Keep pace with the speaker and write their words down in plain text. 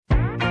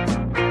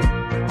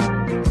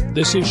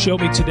This is Show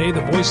Me Today,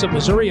 the voice of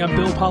Missouri. I'm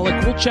Bill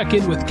Pollack. We'll check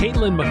in with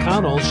Caitlin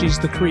McConnell. She's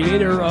the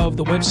creator of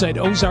the website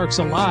Ozarks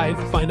Alive.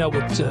 Find out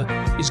what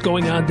is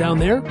going on down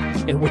there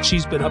and what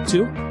she's been up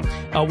to.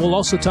 We'll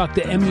also talk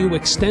to MU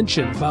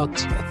Extension about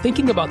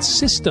thinking about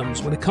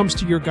systems when it comes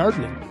to your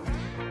gardening.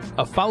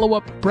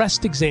 Follow-up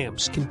breast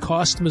exams can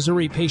cost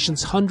Missouri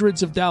patients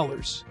hundreds of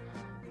dollars.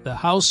 The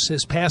House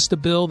has passed a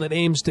bill that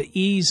aims to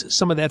ease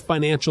some of that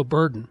financial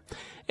burden.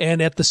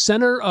 And at the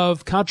center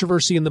of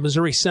controversy in the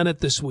Missouri Senate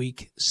this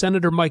week,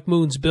 Senator Mike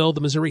Moon's bill,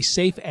 the Missouri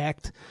SAFE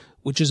Act,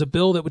 which is a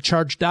bill that would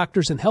charge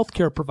doctors and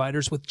healthcare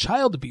providers with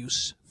child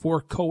abuse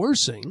for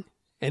coercing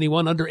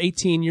anyone under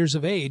 18 years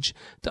of age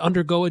to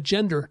undergo a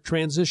gender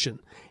transition.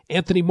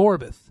 Anthony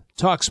Morbith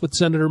talks with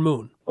Senator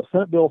Moon.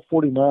 Senate Bill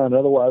 49,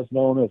 otherwise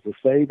known as the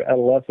Save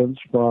Adolescents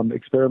from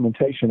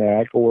Experimentation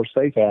Act, or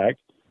SAFE Act,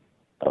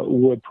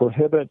 would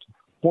prohibit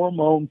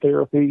hormone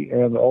therapy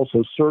and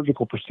also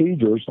surgical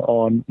procedures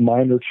on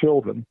minor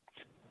children.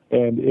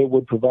 And it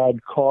would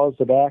provide cause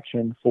of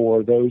action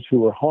for those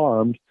who are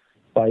harmed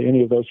by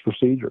any of those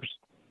procedures.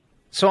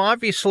 So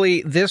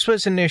obviously, this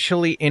was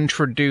initially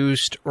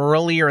introduced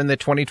earlier in the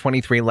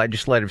 2023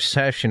 legislative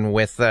session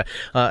with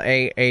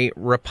a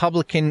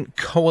Republican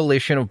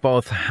coalition of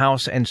both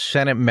House and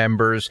Senate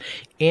members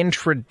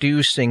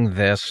introducing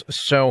this.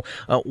 So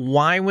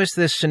why was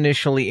this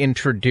initially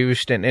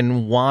introduced,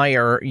 and why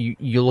are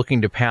you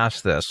looking to pass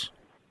this?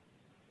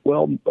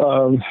 Well,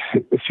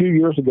 a few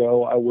years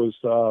ago, I was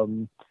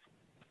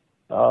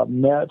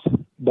met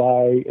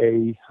by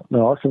an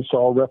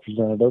Arkansas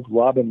representative,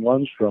 Robin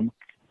Lundstrom,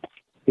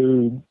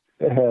 who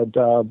had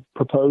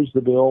proposed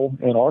the bill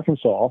in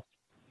Arkansas,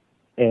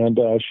 and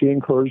she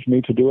encouraged me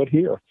to do it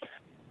here.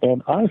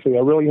 And honestly,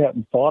 I really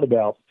hadn't thought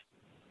about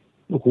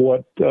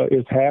what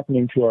is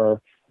happening to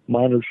our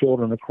minor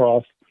children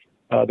across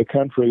the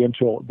country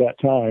until that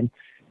time.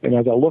 And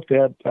as I looked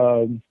at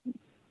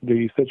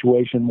the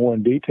situation more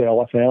in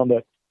detail, I found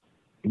that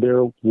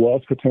there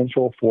was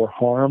potential for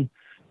harm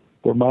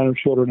for minor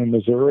children in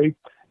Missouri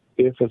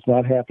if it's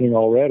not happening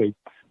already.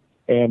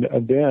 And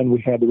then we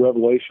had the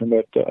revelation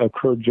that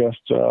occurred just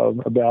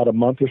about a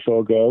month or so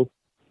ago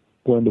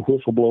when the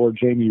whistleblower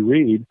Jamie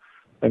Reed,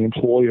 an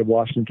employee of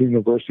Washington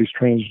University's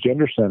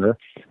Transgender Center,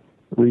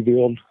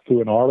 revealed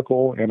through an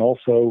article and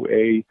also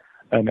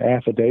an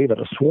affidavit,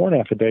 a sworn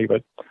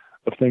affidavit,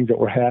 of things that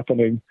were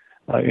happening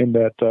in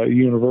that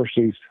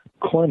university's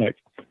clinic.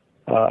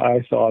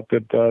 I thought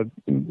that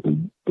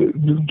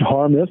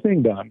harm is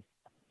being done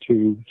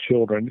to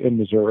children in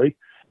Missouri,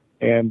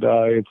 and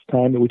it's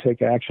time that we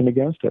take action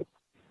against it.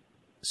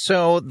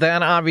 So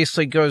that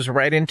obviously goes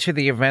right into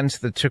the events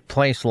that took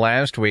place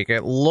last week.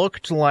 It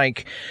looked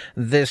like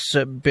this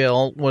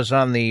bill was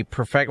on the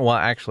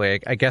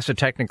I guess it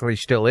technically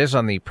still is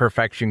on the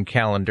perfection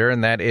calendar,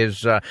 and that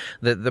is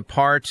the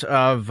part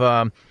of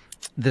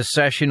the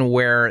session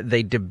where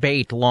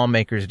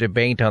lawmakers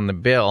debate on the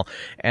bill,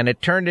 and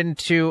it turned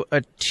into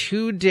a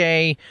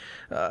 2-day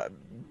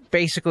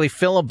basically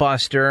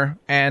filibuster,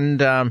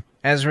 and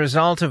as a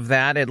result of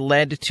that, it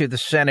led to the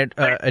Senate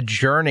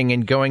adjourning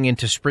and going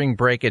into spring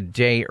break a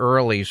day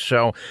early.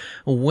 So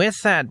with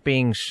that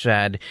being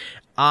said,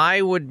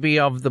 I would be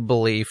of the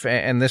belief,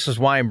 and this is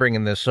why I'm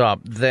bringing this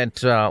up,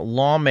 that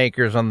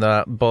lawmakers on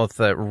both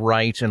the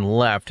right and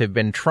left have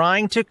been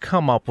trying to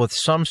come up with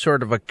some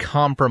sort of a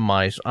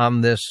compromise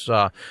on this,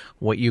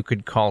 what you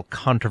could call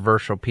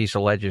controversial piece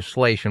of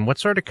legislation. What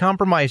sort of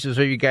compromises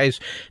are you guys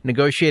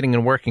negotiating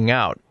and working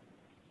out?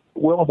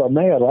 Well, if I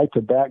may, I'd like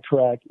to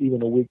backtrack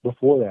even a week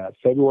before that.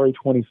 February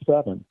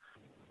 27th,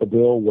 the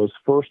bill was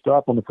first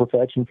up on the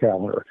perfection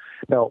calendar.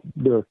 Now,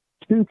 there are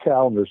two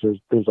calendars.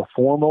 There's a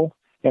formal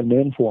and an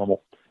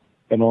informal.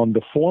 And on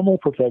the formal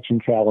perfection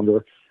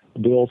calendar,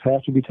 bills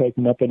have to be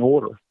taken up in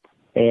order.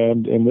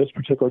 And in this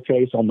particular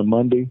case, on the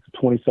Monday,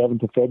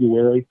 27th of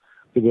February,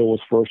 the bill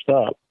was first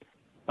up.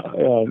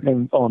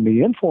 And on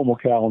the informal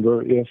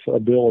calendar, if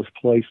a bill is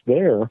placed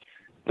there,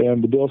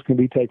 then the bills can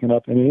be taken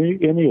up in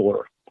any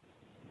order.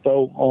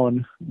 So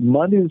on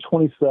Monday the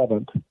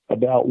 27th,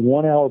 about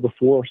 1 hour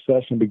before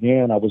session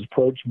began, I was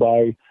approached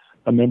by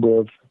a member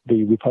of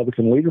the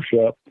Republican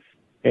leadership,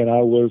 and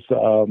I was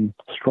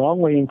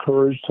strongly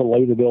encouraged to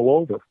lay the bill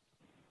over.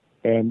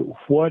 And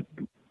what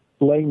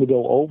laying the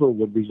bill over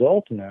would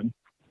result in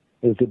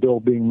is the bill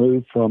being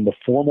moved from the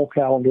formal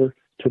calendar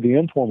to the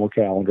informal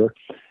calendar,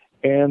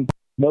 and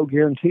no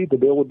guarantee the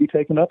bill would be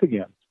taken up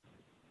again.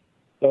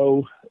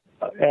 So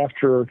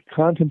after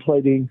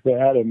contemplating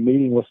that and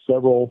meeting with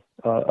several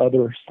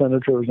other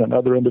senators and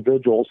other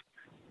individuals,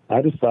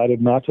 I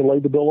decided not to lay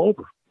the bill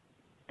over.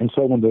 And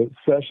so when the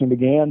session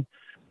began,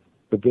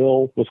 the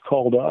bill was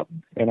called up,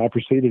 and I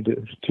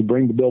proceeded to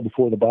bring the bill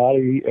before the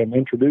body and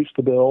introduce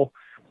the bill.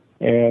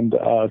 And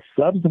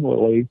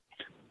subsequently,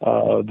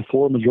 the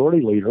floor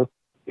majority leader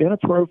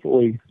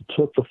inappropriately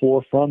took the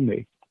floor from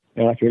me.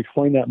 And I can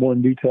explain that more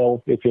in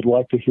detail if you'd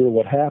like to hear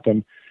what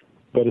happened.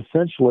 But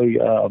essentially,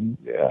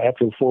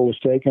 after the floor was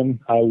taken,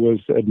 I was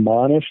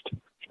admonished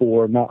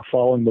for not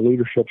following the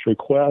leadership's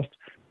request.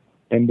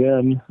 And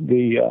then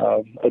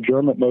the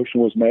adjournment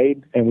motion was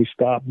made, and we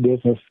stopped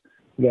business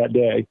that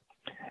day.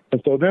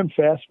 And so then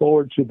fast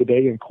forward to the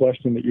day in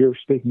question that you're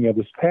speaking of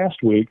this past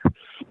week.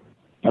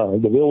 The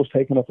bill was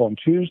taken up on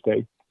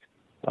Tuesday.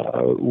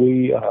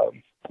 We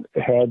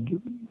had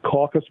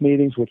caucus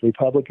meetings with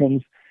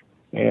Republicans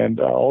and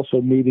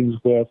also meetings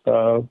with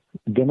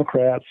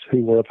Democrats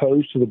who were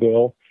opposed to the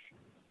bill.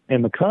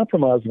 And the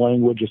compromise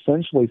language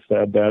essentially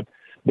said that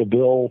the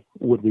bill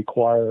would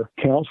require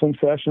counseling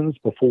sessions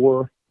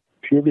before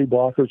puberty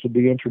blockers would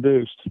be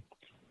introduced.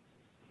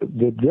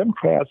 The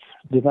Democrats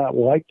did not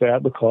like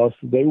that because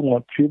they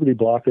want puberty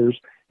blockers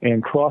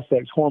and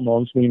cross-sex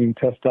hormones, meaning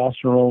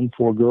testosterone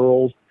for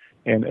girls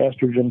and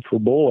estrogen for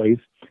boys,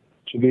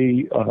 to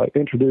be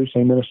introduced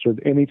and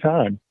administered any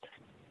time.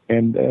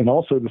 And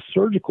also the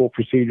surgical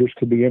procedures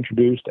could be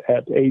introduced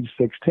at age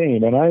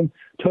 16. And I'm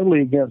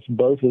totally against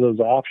both of those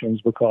options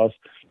because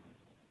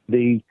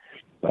the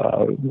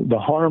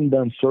harm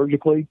done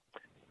surgically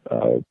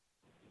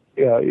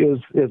is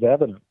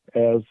evident,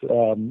 as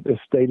is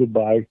stated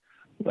by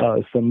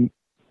some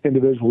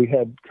individuals we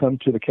had come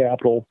to the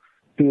Capitol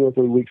 2 or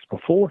 3 weeks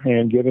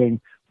beforehand,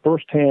 giving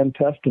firsthand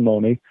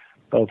testimony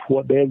of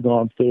what they had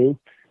gone through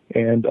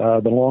and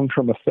the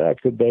long-term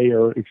effects that they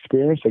are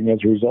experiencing as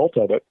a result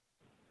of it.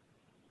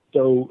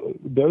 So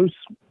those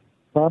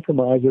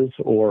compromises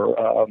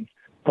or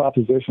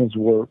propositions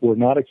were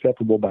not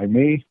acceptable by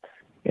me.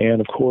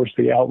 And, of course,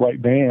 the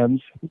outright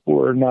bans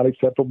were not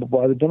acceptable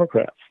by the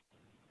Democrats.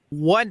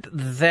 What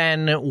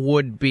then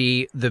would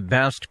be the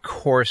best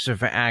course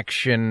of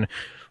action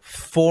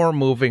for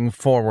moving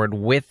forward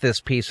with this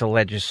piece of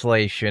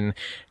legislation?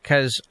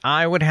 Because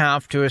I would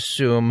have to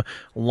assume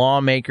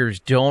lawmakers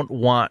don't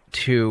want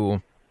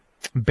to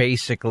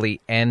basically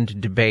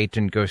end debate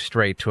and go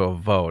straight to a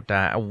vote.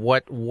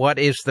 What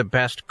is the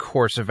best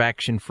course of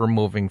action for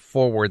moving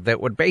forward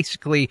that would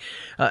basically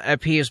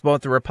appease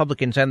both the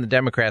Republicans and the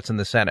Democrats in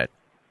the Senate?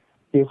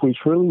 If we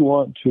truly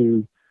want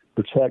to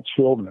protect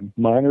children,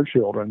 minor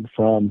children,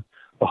 from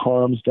the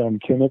harms done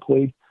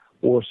chemically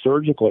or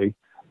surgically,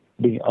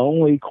 the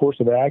only course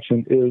of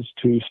action is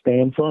to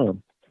stand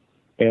firm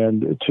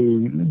and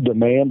to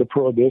demand the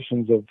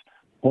prohibitions of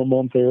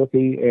hormone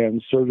therapy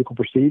and surgical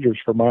procedures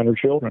for minor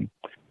children.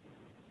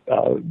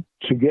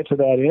 To get to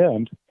that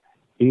end,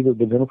 either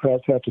the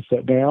Democrats have to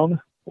sit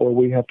down or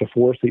we have to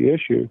force the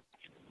issue.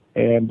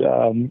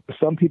 And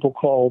some people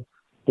call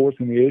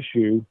forcing the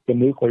issue the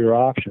nuclear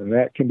option.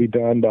 That can be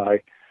done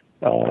by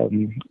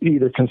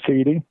either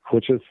conceding,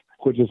 which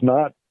is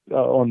not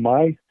on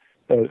my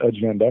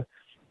agenda,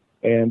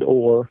 and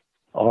or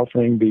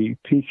offering the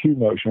PQ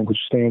motion, which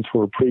stands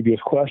for previous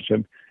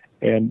question,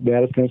 and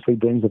that essentially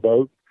brings a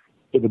vote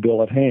to the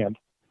bill at hand.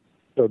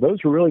 So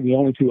those are really the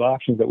only two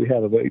options that we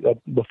have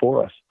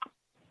before us.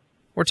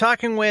 We're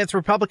talking with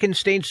Republican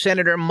State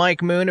Senator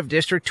Mike Moon of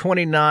District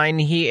 29.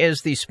 He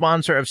is the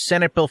sponsor of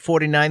Senate Bill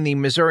 49, the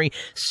Missouri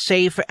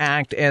SAFE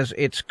Act, as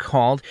it's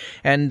called.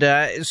 And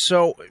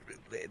so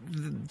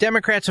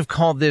Democrats have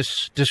called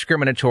this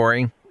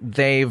discriminatory.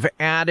 They've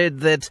added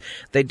that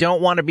they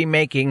don't want to be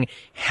making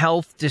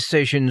health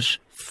decisions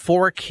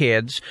for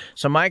kids.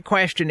 So my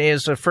question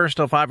is, first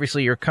off,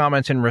 obviously your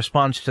comments in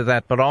response to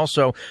that, but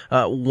also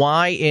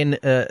why in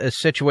a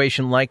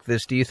situation like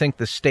this do you think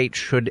the state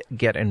should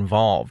get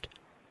involved?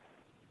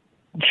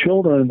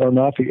 Children are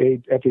not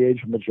at the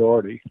age of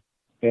majority,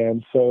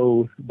 and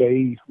so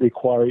they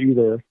require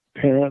either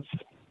parents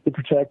to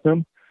protect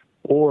them,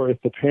 or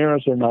if the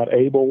parents are not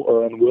able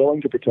or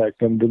unwilling to protect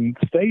them, then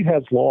the state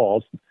has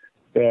laws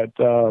that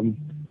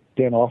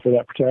can offer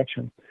that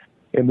protection.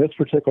 In this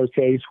particular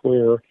case,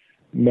 where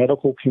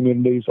medical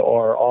communities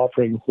are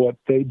offering what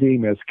they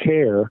deem as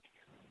care,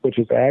 which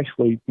is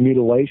actually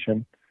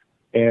mutilation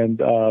and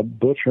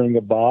butchering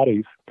of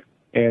bodies,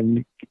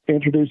 and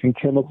introducing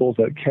chemicals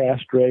that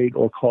castrate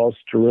or cause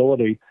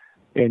sterility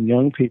in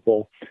young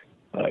people.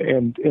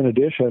 And in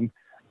addition,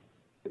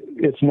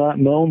 it's not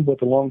known what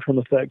the long-term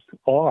effects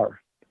are.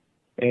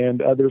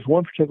 And there's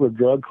one particular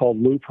drug called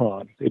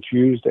Lupron. It's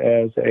used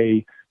as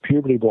a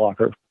puberty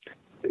blocker.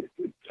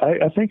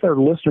 I think our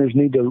listeners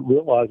need to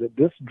realize that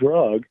this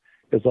drug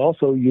is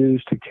also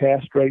used to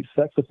castrate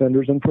sex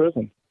offenders in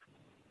prison.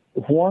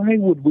 Why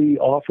would we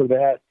offer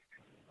that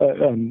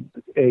an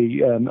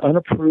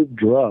unapproved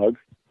drug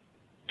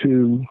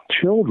to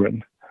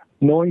children,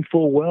 knowing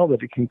full well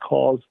that it can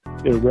cause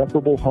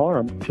irreparable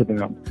harm to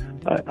them?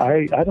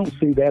 I don't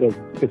see that as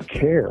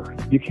care.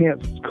 You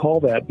can't call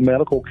that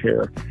medical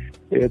care.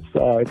 It's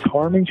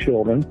harming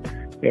children,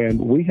 and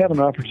we have an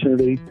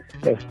opportunity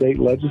as state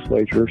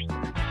legislatures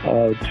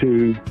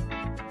to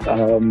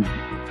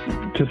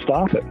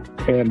stop it.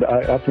 And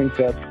I think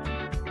that's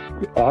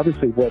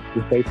obviously what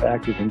the SAFE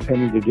Act is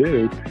intending to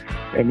do.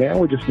 And now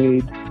we just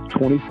need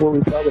 24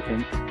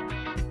 Republicans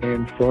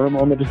and firm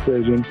on the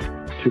decision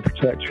to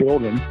protect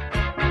children.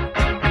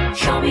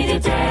 Show me the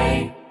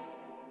day.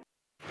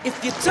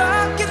 If you're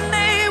talking,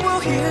 they will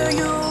hear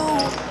you.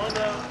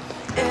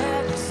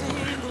 Every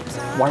single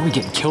time. Why are we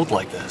getting killed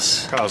like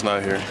this? Kyle's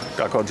not here.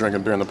 Got caught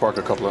drinking beer in the park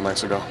a couple of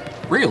nights ago.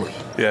 Really?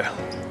 Yeah,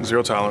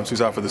 0 tolerance.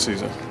 He's out for the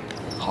season.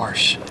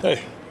 Harsh.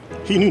 Hey,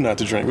 he knew not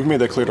to drink. We've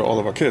made that clear to all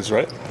of our kids,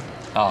 right?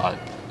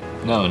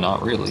 No,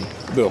 not really.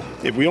 Bill,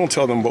 if we don't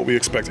tell them what we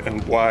expect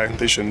and why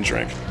they shouldn't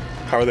drink,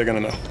 how are they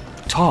going to know?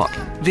 Talk.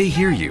 They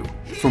hear you.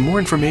 For more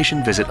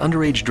information, visit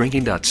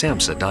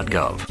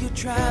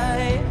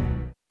underagedrinking.samhsa.gov.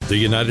 The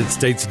United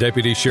States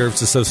Deputy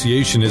Sheriff's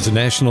Association is a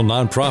national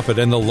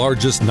nonprofit and the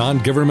largest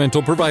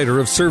non-governmental provider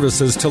of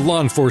services to law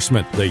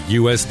enforcement. The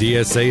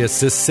USDSA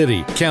assists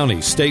city,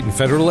 county, state, and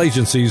federal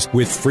agencies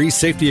with free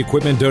safety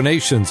equipment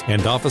donations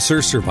and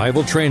officer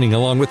survival training,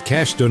 along with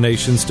cash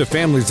donations to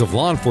families of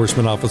law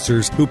enforcement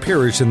officers who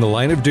perish in the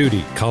line of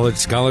duty, college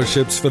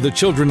scholarships for the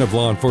children of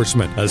law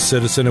enforcement, a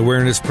citizen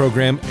awareness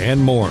program,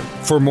 and more.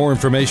 For more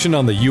information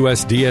on the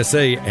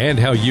USDSA and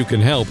how you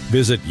can help,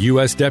 visit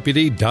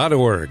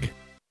usdeputy.org.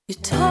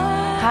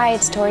 Hi,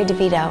 it's Tori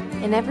DeVito.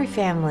 In every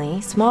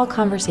family, small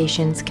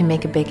conversations can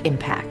make a big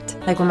impact,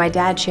 like when my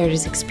dad shared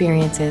his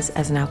experiences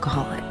as an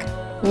alcoholic.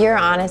 Your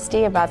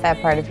honesty about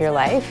that part of your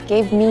life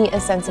gave me a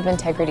sense of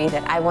integrity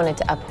that I wanted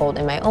to uphold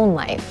in my own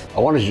life. I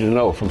wanted you to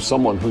know, from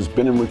someone who's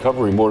been in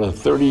recovery more than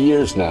 30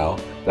 years now,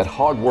 that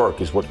hard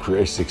work is what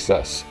creates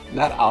success,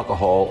 not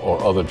alcohol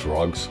or other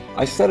drugs.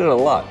 I said it a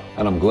lot,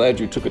 and I'm glad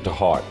you took it to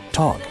heart.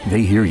 Talk.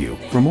 They hear you.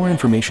 For more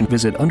information,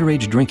 visit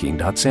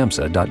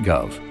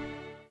underagedrinking.samhsa.gov.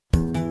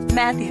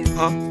 Matthew.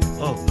 Huh?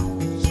 Oh,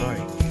 sorry.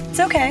 It's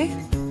okay.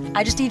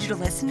 I just need you to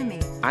listen to me.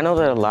 I know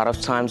that a lot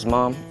of times,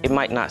 Mom, it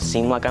might not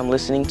seem like I'm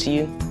listening to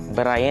you,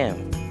 but I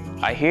am.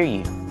 I hear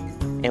you.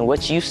 And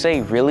what you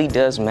say really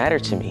does matter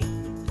to me.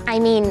 I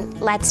mean,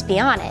 let's be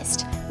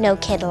honest. No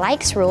kid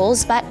likes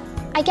rules, but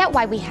I get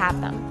why we have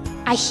them.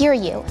 I hear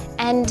you,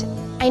 and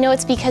I know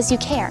it's because you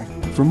care.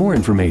 For more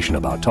information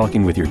about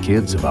talking with your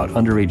kids about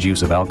underage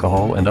use of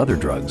alcohol and other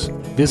drugs,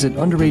 visit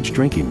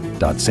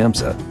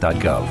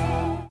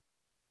underagedrinking.samhsa.gov.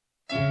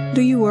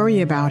 Do you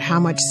worry about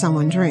how much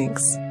someone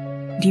drinks?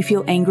 Do you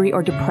feel angry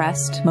or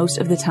depressed most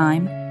of the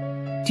time?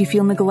 Do you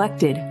feel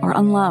neglected or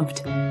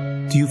unloved?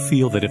 Do you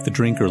feel that if the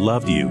drinker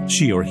loved you,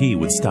 she or he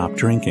would stop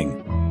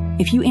drinking?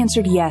 If you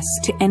answered yes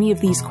to any of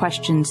these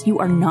questions, you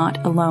are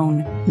not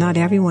alone. Not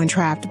everyone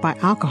trapped by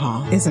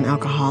alcohol is an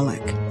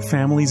alcoholic.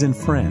 Families and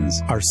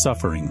friends are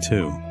suffering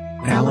too.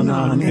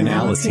 Al-Anon and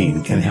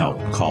Alateen can help.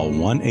 Call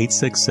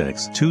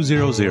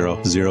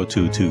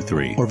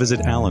 1-866-200-0223 or visit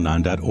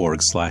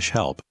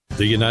alanon.org/help.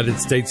 The United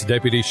States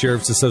Deputy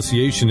Sheriff's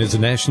Association is a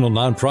national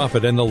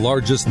nonprofit and the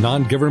largest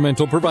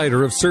non-governmental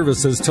provider of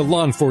services to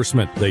law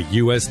enforcement. The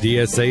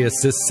USDSA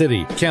assists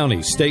city,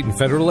 county, state, and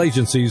federal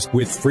agencies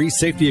with free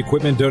safety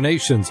equipment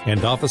donations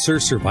and officer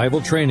survival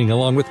training,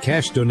 along with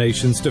cash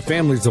donations to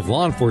families of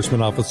law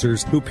enforcement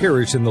officers who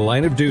perish in the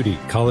line of duty,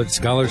 college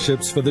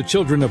scholarships for the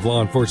children of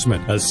law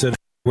enforcement, a citizen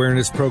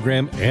awareness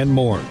program, and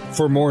more.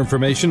 For more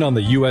information on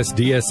the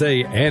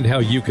USDSA and how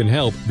you can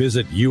help,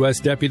 visit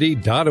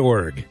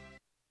usdeputy.org.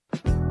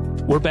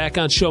 We're back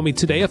on Show Me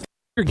Today.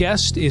 Our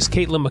guest is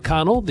Caitlin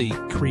McConnell, the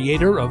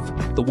creator of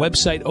the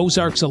website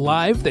Ozarks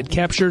Alive that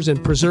captures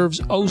and preserves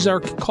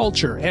Ozark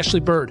culture. Ashley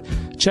Bird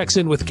checks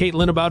in with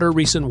Caitlin about her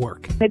recent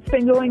work. It's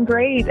been going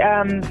great.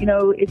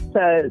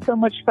 It's so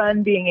much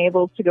fun being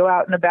able to go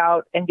out and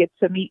about and get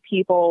to meet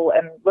people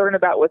and learn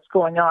about what's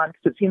going on,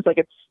 because it seems like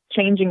it's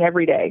changing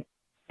every day.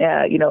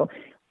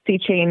 See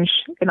change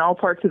in all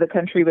parts of the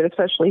country, but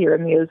especially here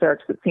in the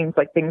Ozarks, it seems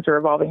like things are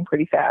evolving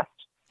pretty fast.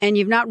 And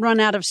you've not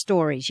run out of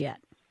stories yet.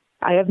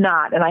 I have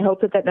not, and I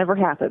hope that never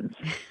happens.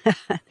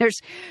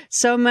 There's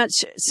so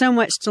much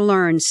to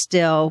learn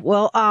still.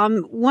 Well,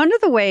 one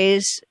of the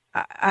ways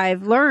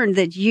I've learned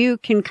that you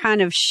can kind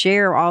of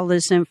share all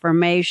this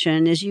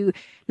information is you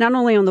not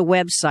only on the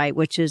website,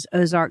 which is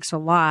Ozarks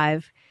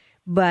Alive,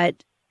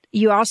 but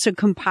you also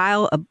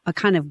compile a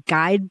kind of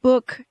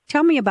guidebook.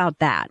 Tell me about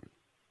that.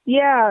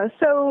 Yeah.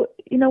 So,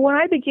 when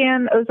I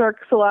began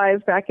Ozarks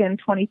Alive back in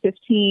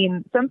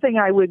 2015, something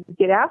I would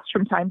get asked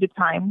from time to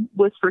time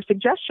was for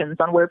suggestions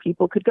on where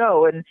people could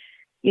go and,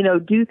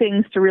 do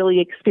things to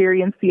really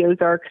experience the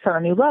Ozarks on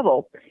a new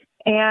level.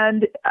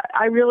 And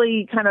I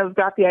really kind of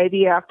got the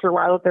idea after a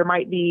while that there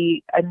might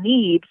be a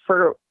need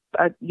for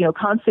a,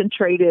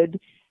 concentrated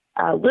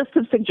list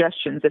of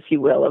suggestions, if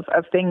you will,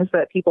 of things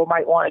that people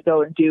might want to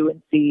go and do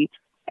and see.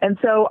 And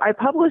so I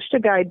published a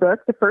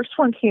guidebook. The first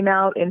one came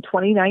out in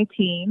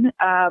 2019.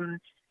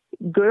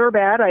 Good or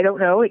bad, I don't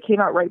know. It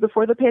came out right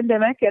before the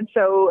pandemic. And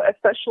so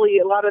especially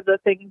a lot of the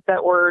things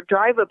that were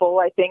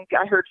drivable, I think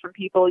I heard from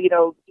people,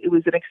 it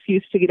was an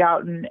excuse to get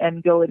out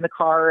and go in the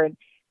car and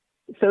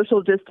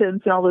social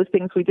distance and all those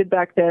things we did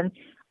back then.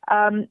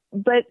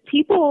 But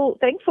people,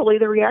 thankfully,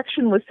 the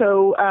reaction was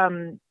so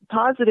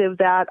positive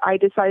that I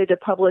decided to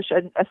publish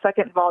a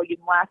second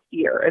volume last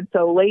year. And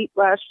so late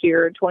last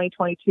year in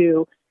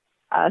 2022,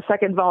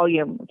 second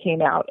volume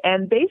came out.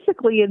 And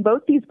basically in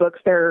both these books,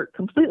 they're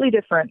completely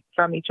different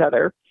from each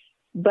other,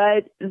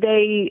 but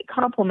they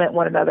complement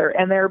one another.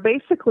 And they're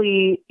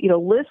basically,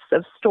 lists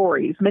of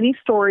stories, many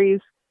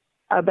stories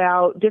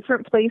about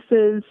different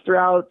places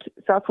throughout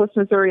Southwest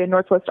Missouri and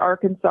Northwest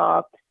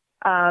Arkansas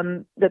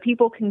that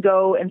people can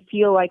go and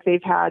feel like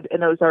they've had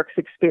an Ozarks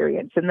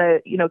experience. And the,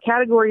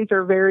 categories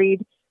are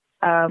varied.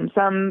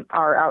 Some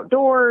are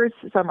outdoors,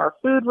 some are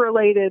food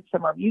related,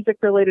 some are music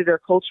related or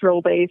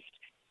cultural based.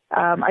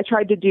 I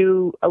tried to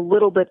do a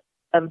little bit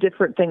of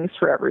different things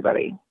for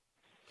everybody.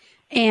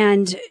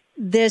 And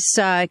this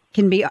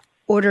can be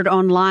ordered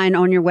online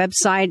on your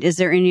website. Is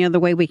there any other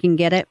way we can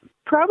get it?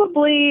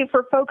 Probably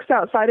for folks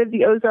outside of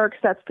the Ozarks,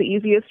 that's the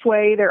easiest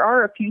way. There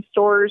are a few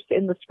stores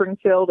in the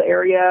Springfield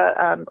area,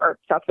 or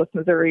Southwest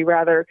Missouri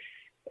rather,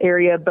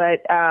 area, but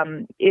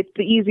it's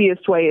the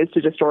easiest way is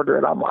to just order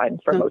it online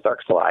from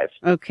Ozarks Alive.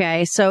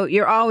 Okay, so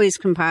you're always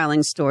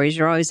compiling stories.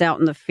 You're always out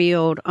in the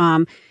field.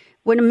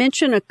 Want to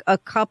mention a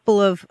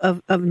couple of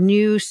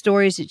new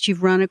stories that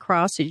you've run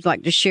across that you'd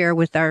like to share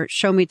with our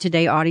Show Me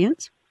Today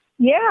audience?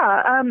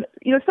 Yeah,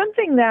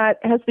 something that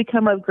has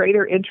become of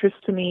greater interest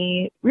to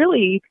me,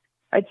 really,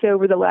 I'd say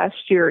over the last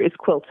year, is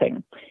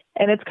quilting.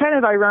 And it's kind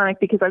of ironic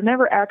because I've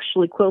never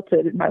actually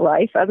quilted in my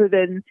life, other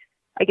than,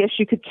 I guess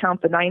you could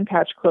count the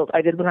 9-patch quilt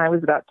I did when I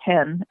was about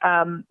 10.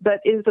 But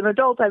as an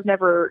adult, I've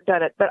never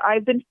done it. But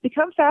I've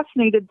become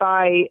fascinated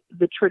by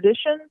the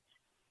tradition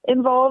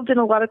involved in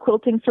a lot of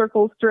quilting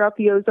circles throughout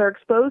the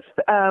Ozarks, both,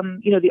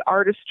 the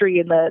artistry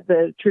and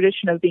the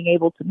tradition of being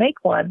able to make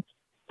one,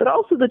 but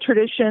also the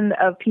tradition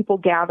of people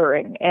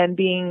gathering and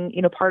being,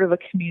 part of a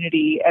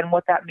community and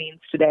what that means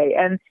today.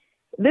 And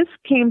this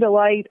came to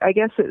light, I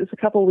guess it was a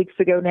couple of weeks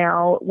ago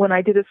now, when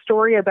I did a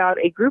story about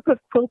a group of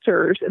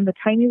quilters in the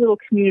tiny little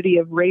community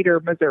of Rader,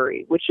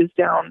 Missouri, which is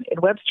down in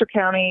Webster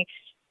County.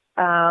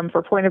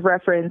 For point of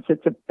reference,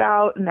 it's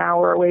about an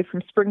hour away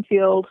from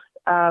Springfield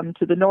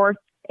to the north.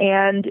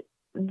 And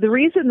the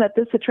reason that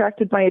this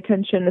attracted my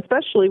attention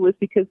especially was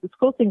because this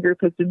quilting group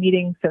has been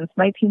meeting since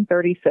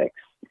 1936.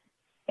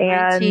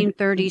 And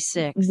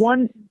 1936.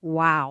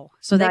 Wow.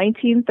 So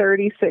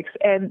 1936,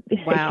 and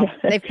wow,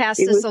 they've passed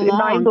this along.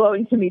 Mind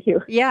blowing to me too.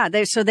 Yeah,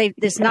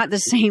 it's not the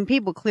same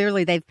people.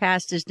 Clearly, they've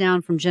passed this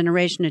down from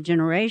generation to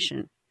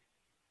generation.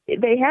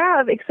 They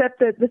have, except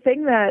that the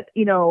thing that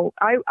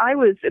I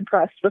was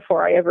impressed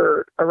before I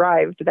ever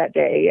arrived that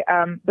day.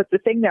 But the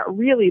thing that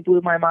really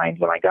blew my mind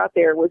when I got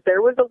there was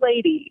a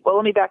lady. Well,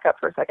 let me back up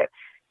for a second.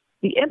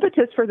 The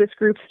impetus for this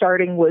group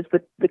starting was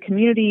the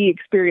community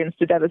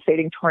experienced a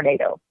devastating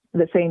tornado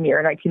the same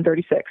year,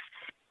 1936.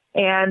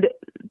 And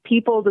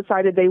people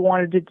decided they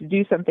wanted to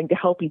do something to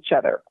help each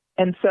other.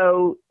 And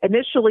so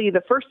initially,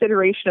 the first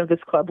iteration of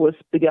this club was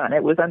begun.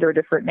 It was under a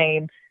different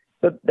name,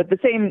 but the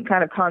same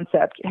kind of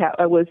concept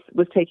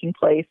was taking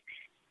place.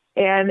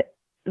 And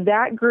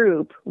that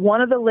group,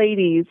 one of the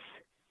ladies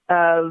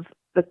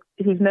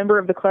who's member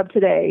of the club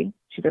today,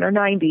 she's in her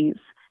 90s,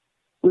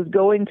 was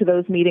going to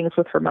those meetings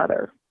with her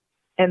mother.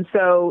 And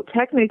so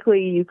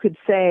technically you could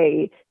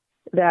say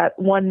that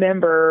one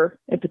member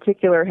in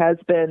particular has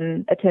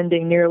been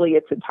attending nearly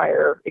its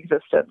entire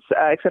existence,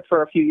 except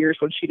for a few years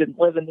when she didn't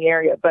live in the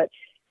area. But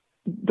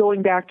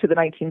going back to the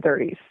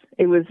 1930s,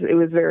 it was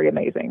very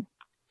amazing.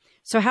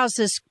 So how's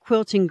this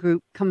quilting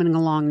group coming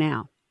along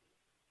now?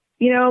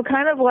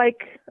 Kind of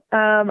like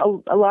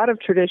a lot of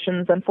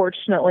traditions,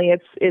 unfortunately,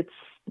 it's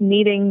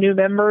needing new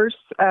members.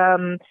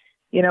 When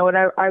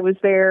I was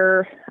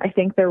there, I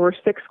think there were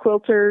 6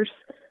 quilters.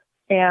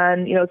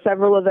 And,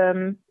 several of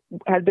them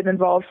had been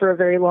involved for a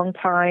very long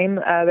time.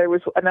 There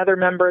was another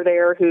member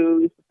there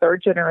who's the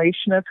third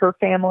generation of her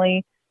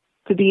family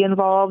to be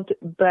involved.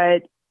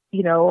 But,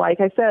 like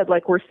I said,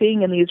 like we're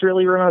seeing in these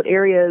really remote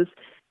areas,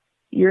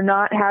 you're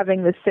not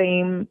having the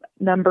same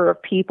number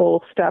of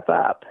people step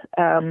up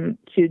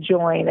to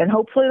join. And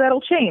hopefully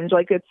that'll change.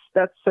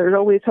 There's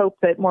always hope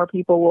that more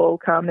people will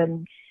come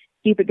and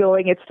keep it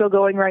going. It's still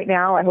going right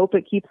now. I hope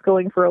it keeps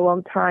going for a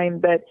long time.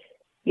 But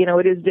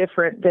it is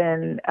different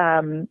than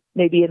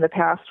maybe in the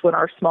past when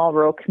our small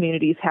rural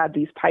communities had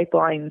these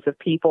pipelines of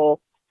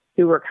people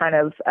who were kind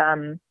of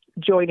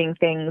joining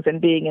things and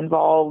being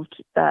involved,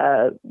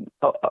 on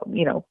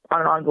an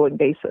ongoing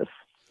basis.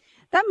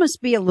 That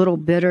must be a little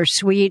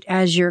bittersweet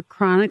as you're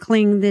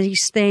chronicling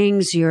these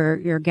things.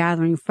 You're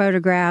gathering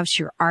photographs,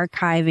 you're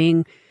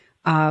archiving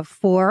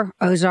for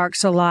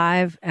Ozarks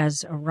Alive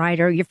as a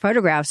writer. Your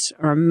photographs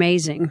are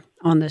amazing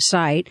on the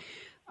site.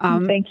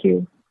 Thank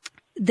you.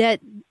 That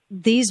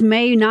these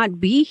may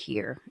not be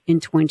here in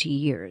 20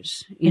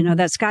 years.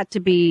 That's got to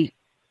be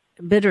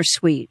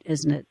bittersweet,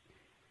 isn't it?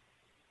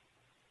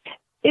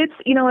 It's,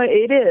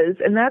 it is.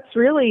 And that's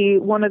really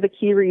one of the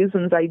key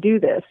reasons I do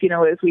this.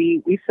 As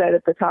we said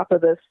at the top of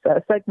this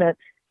segment,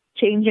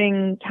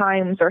 changing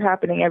times are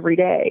happening every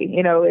day.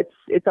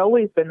 It's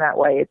always been that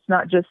way. It's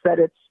not just that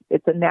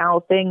it's a now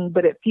thing,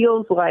 but it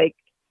feels like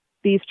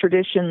these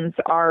traditions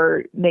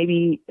are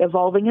maybe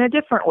evolving in a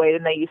different way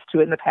than they used to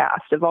in the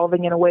past,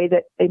 evolving in a way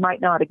that they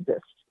might not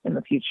exist in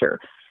the future.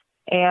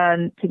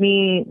 And to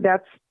me,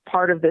 that's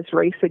part of this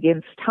race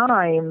against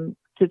time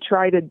to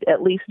try to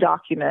at least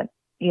document,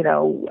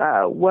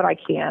 what I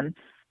can,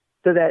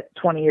 so that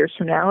 20 years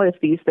from now, if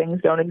these things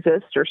don't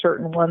exist or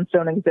certain ones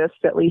don't exist,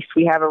 at least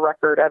we have a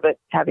record of it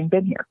having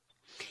been here.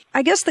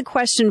 I guess the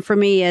question for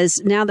me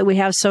is, now that we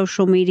have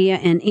social media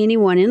and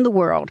anyone in the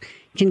world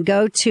can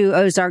go to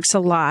Ozarks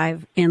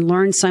Alive and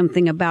learn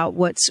something about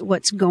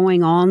what's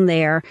going on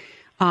there,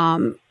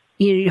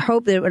 you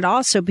hope that it would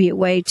also be a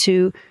way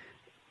to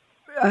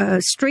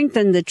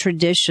strengthen the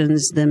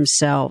traditions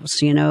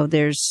themselves.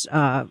 There's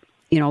a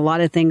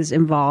lot of things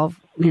involve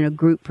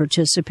group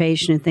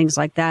participation and things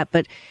like that,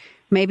 but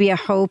maybe a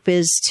hope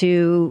is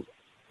to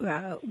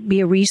be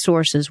a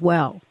resource as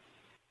well.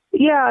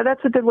 Yeah,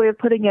 that's a good way of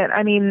putting it.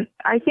 I mean,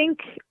 I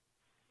think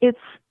it's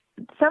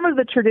some of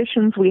the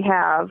traditions we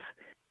have,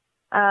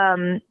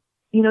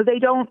 they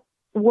don't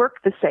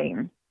work the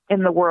same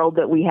in the world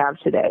that we have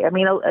today. I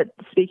mean,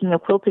 speaking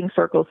of quilting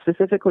circles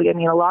specifically, I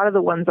mean, a lot of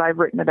the ones I've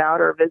written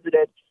about or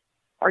visited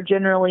are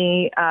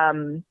generally,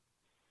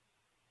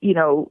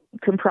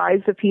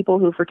 comprised of people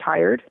who've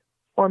retired,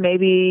 or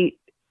maybe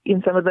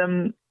in some of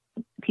them,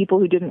 people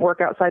who didn't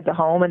work outside the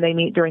home and they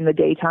meet during the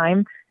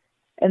daytime.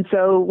 And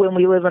so when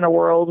we live in a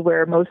world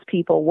where most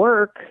people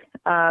work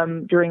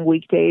during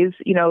weekdays,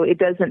 it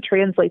doesn't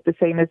translate the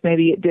same as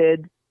maybe it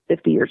did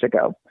 50 years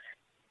ago.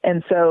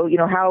 And so,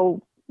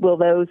 how will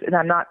those, and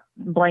I'm not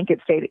blanket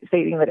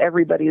stating that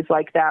everybody is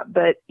like that,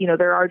 but,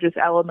 there are just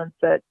elements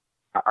that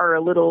are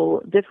a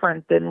little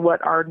different than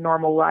what our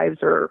normal lives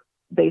are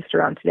based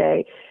around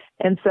today.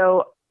 And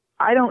so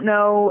I don't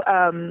know,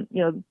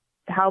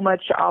 how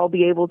much I'll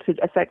be able to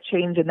affect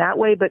change in that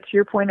way. But to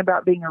your point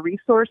about being a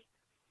resource,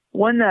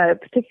 one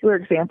particular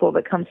example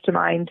that comes to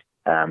mind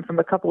from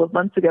a couple of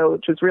months ago,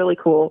 which was really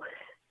cool,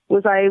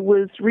 was I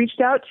was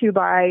reached out to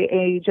by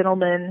a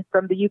gentleman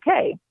from the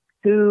UK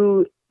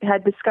who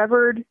had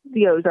discovered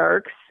the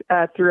Ozarks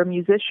through a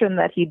musician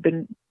that he'd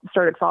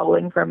started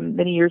following from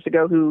many years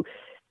ago, who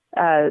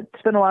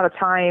spent a lot of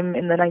time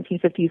in the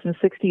 1950s and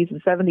 60s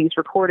and 70s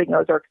recording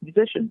Ozarks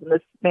musicians. And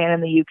this man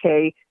in the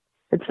UK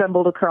had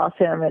stumbled across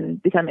him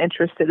and become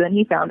interested, and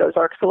he found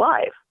Ozarks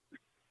Alive.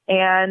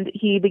 And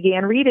he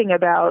began reading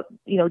about,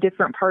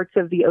 different parts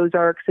of the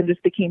Ozarks and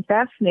just became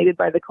fascinated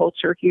by the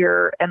culture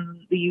here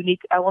and the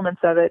unique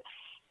elements of it.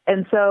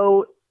 And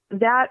so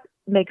that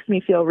makes me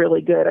feel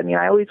really good. I mean,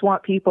 I always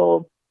want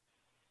people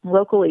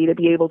locally to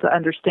be able to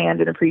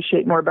understand and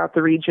appreciate more about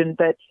the region,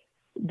 but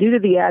due to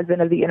the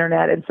advent of the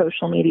internet and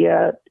social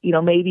media,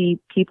 maybe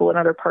people in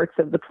other parts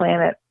of the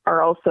planet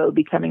are also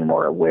becoming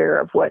more aware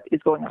of what is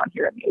going on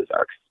here in the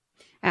Ozarks.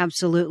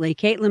 Absolutely.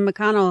 Caitlin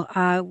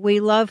McConnell, we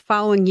love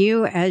following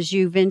you as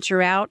you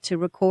venture out to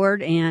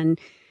record and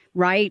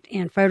write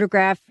and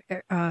photograph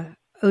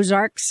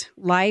Ozarks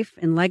life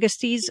and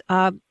legacies.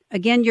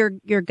 Again,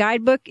 your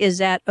guidebook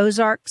is at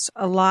Ozarks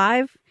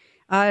Alive.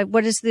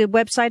 What is the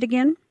website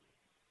again?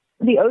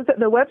 The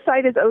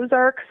website is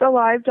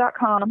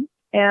ozarksalive.com,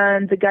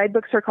 and the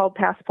guidebooks are called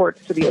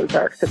Passports to the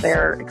Ozarks, and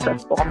they're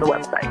accessible on the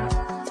website.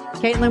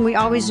 Caitlin, we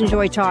always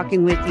enjoy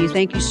talking with you.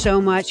 Thank you so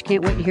much.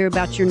 Can't wait to hear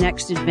about your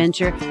next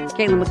adventure.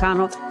 Caitlin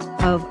McConnell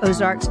of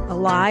Ozarks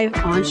Alive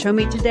on Show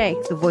Me Today,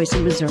 the voice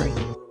of Missouri.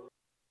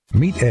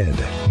 Meet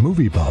Ed,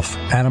 movie buff,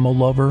 animal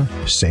lover,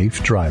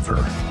 safe driver.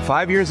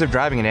 5 years of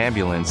driving an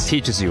ambulance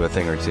teaches you a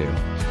thing or two.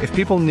 If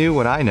people knew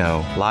what I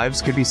know,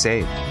 lives could be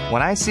saved.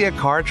 When I see a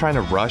car trying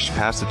to rush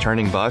past a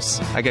turning bus,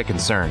 I get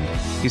concerned.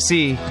 You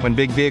see, when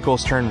big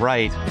vehicles turn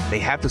right, they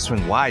have to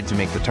swing wide to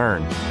make the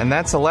turn. And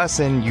that's a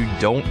lesson you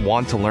don't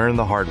want to learn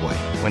the hard way.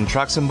 When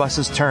trucks and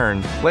buses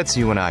turn, let's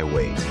you and I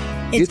wait.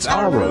 It's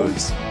our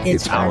roads.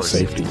 It's our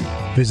safety.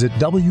 Visit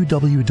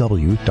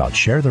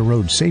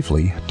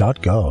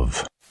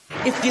www.sharetheroadsafely.gov.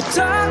 If you're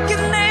talking,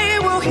 they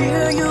will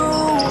hear you.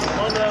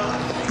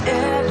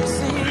 Every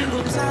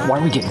single time. Why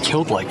are we getting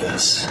killed like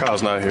this?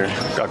 Kyle's not here.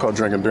 Got caught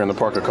drinking beer in the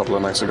park a couple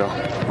of nights ago.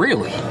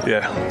 Really?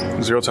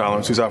 Yeah. 0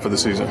 tolerance. He's out for the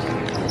season.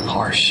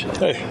 Harsh.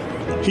 Hey,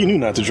 he knew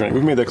not to drink.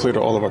 We've made that clear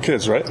to all of our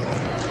kids, right?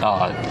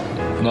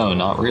 No,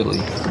 not really.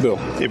 Bill,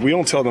 if we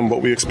don't tell them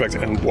what we expect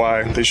and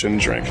why they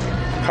shouldn't drink,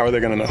 how are they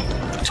going to know?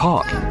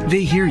 Talk.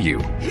 They hear you.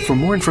 For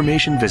more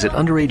information, visit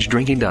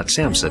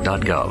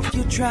underagedrinking.samhsa.gov.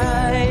 You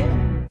try.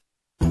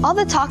 All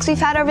the talks we've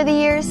had over the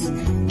years,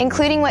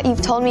 including what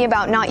you've told me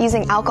about not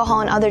using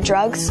alcohol and other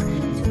drugs,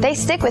 they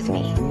stick with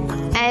me.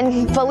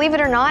 And believe it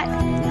or not,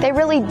 they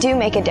really do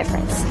make a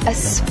difference,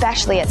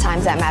 especially at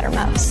times that matter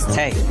most.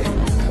 Hey,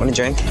 want a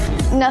drink?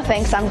 No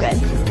thanks, I'm good.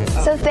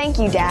 So thank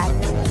you, Dad,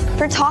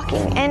 for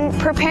talking and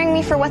preparing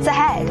me for what's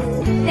ahead.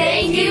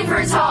 Thank you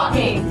for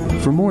talking.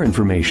 For more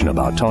information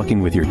about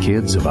talking with your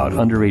kids about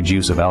underage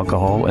use of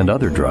alcohol and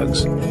other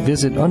drugs,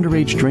 visit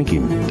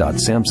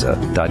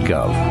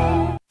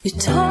underagedrinking.samhsa.gov.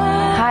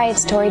 Hi,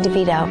 it's Tori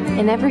DeVito.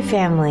 In every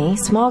family,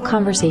 small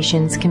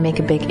conversations can make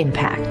a big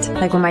impact,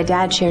 like when my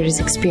dad shared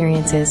his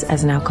experiences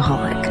as an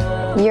alcoholic.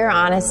 Your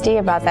honesty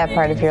about that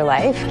part of your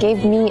life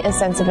gave me a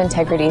sense of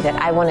integrity that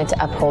I wanted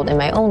to uphold in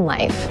my own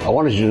life. I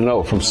wanted you to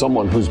know from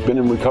someone who's been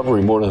in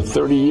recovery more than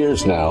 30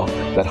 years now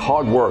that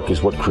hard work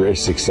is what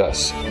creates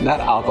success,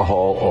 not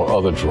alcohol or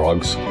other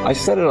drugs. I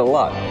said it a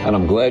lot, and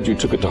I'm glad you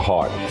took it to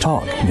heart.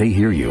 Talk. They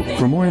hear you.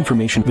 For more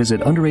information,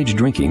 visit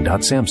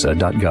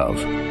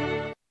underagedrinking.samhsa.gov.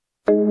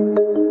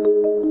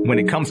 When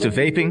it comes to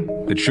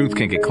vaping, the truth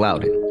can get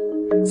clouded.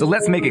 So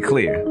let's make it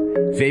clear.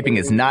 Vaping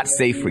is not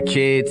safe for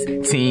kids,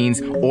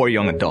 teens, or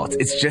young adults.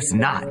 It's just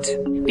not.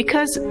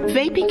 Because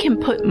vaping can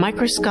put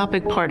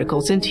microscopic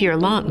particles into your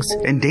lungs.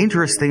 And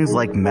dangerous things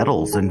like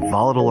metals and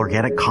volatile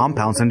organic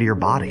compounds into your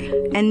body.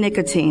 And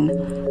nicotine,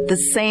 the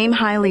same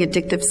highly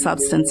addictive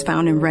substance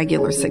found in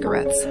regular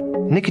cigarettes.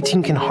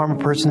 Nicotine can harm a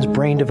person's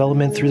brain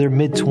development through their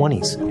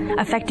mid-20s,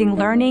 affecting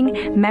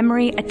learning,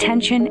 memory,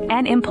 attention,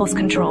 and impulse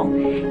control,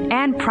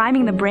 and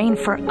priming the brain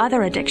for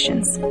other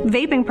addictions.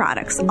 Vaping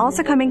products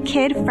also come in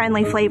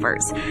kid-friendly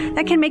flavors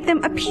that can make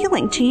them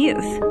appealing to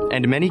youth.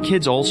 And many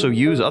kids also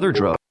use other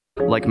drugs,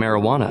 like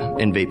marijuana,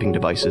 in vaping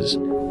devices.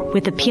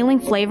 With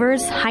appealing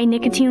flavors, high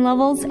nicotine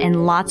levels,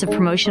 and lots of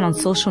promotion on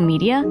social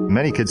media,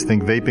 many kids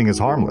think vaping is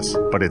harmless,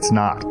 but it's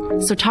not.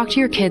 So talk to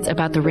your kids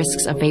about the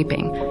risks of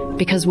vaping,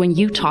 because when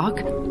you talk,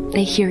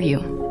 they hear you.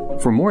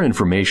 For more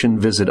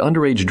information, visit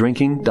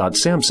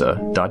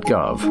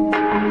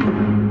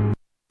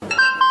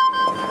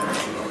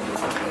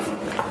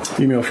underagedrinking.samhsa.gov.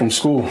 Email from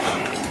school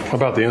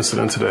about the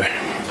incident today.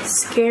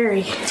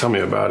 Scary. Tell me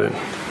about it.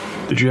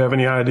 Did you have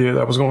any idea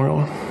that was going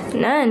on?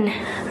 None.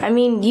 I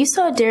mean, you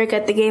saw Derek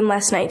at the game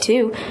last night,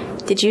 too.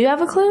 Did you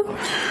have a clue?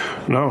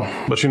 No,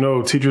 but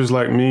teachers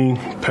like me,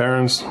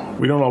 parents,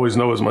 we don't always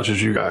know as much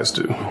as you guys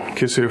do.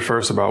 Kids hear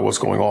first about what's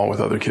going on with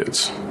other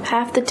kids.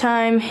 Half the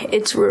time,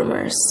 it's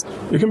rumors.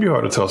 It can be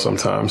hard to tell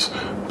sometimes,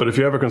 but if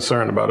you're ever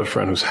concerned about a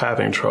friend who's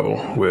having trouble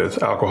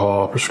with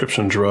alcohol,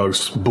 prescription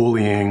drugs,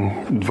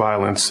 bullying,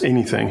 violence,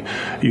 anything,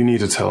 you need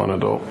to tell an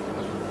adult.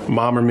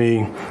 Mom or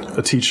me,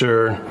 a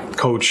teacher,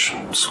 coach,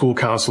 school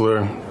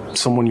counselor,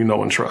 someone you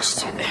know and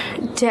trust.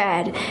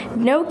 Dad,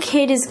 no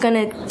kid is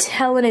gonna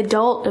tell an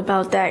adult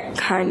about that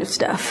kind of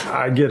stuff.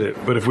 I get it,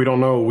 but if we don't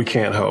know, we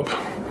can't help.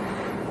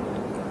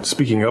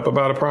 Speaking up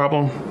about a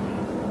problem,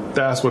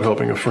 that's what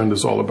helping a friend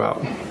is all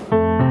about.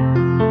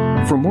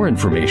 For more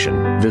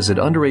information, visit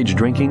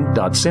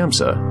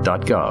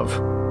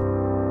underagedrinking.samhsa.gov.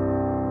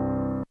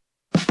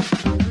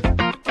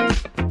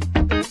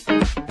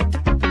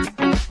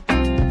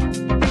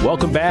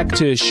 Welcome back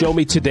to Show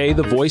Me Today,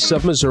 the voice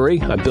of Missouri.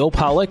 I'm Bill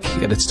Pollock,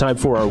 and it's time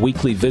for our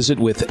weekly visit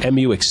with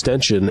MU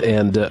Extension.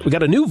 And we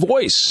got a new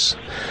voice,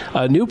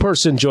 a new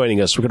person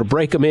joining us. We're going to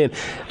break them in.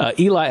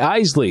 Eli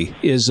Isley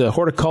is a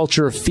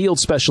horticulture field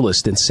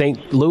specialist in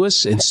St.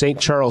 Louis and St.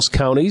 Charles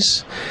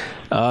counties.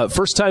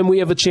 First time we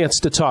have a chance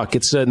to talk.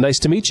 It's nice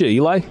to meet you,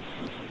 Eli.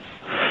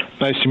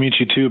 Nice to meet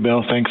you too,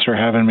 Bill. Thanks for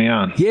having me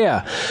on.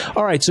 Yeah.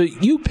 All right. So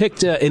you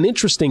picked an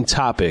interesting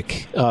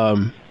topic.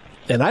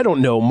 And I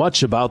don't know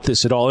much about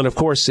this at all. And, of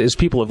course, as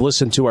people have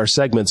listened to our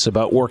segments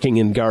about working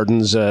in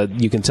gardens,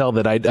 you can tell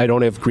that I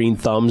don't have green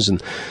thumbs. And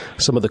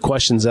some of the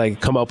questions I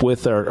come up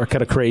with are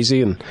kind of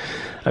crazy. And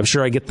I'm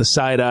sure I get the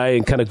side eye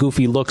and kind of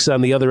goofy looks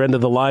on the other end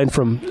of the line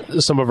from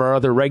some of our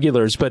other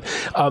regulars. But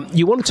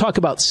you want to talk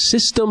about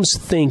systems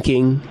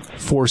thinking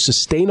for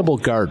sustainable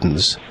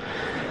gardens.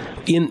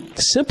 In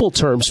simple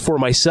terms, for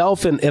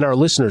myself and our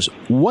listeners,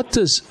 what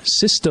does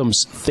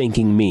systems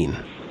thinking mean?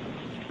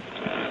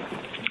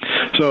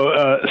 So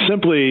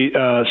simply,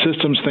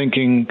 systems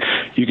thinking,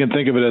 you can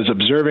think of it as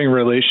observing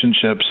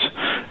relationships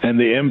and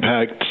the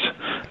impact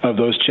of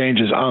those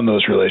changes on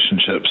those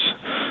relationships.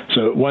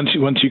 So once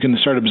you can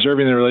start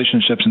observing the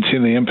relationships and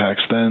seeing the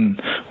impacts, then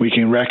we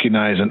can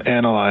recognize and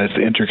analyze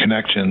the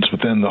interconnections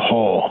within the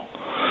whole.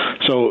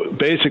 So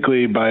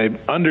basically, by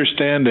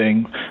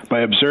understanding,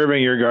 by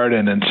observing your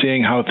garden and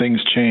seeing how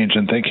things change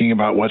and thinking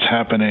about what's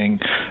happening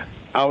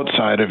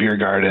outside of your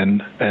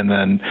garden, and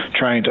then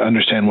trying to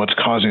understand what's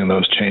causing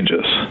those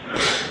changes.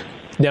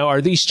 Now,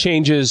 are these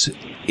changes,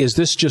 is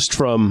this just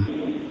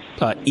from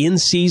in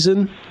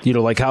season,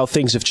 like how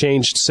things have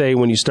changed, say,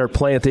 when you start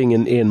planting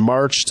in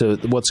March to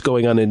what's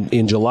going on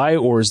in July,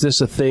 or is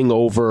this a thing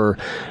over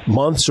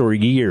months or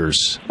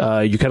years?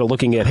 You're kind of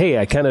looking at, hey,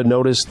 I kind of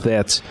noticed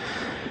that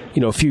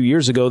a few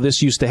years ago,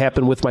 this used to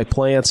happen with my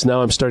plants.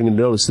 Now I'm starting to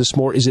notice this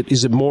more. Is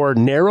it more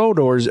narrowed,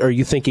 or are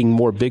you thinking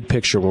more big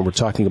picture when we're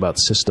talking about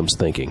systems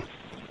thinking?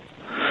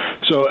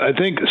 So I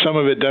think some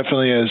of it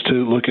definitely is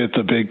to look at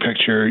the big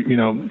picture,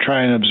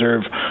 try and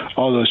observe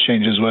all those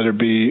changes, whether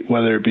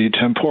it be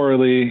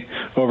temporally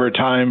over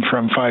time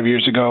from 5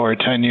 years ago or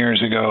 10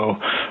 years ago,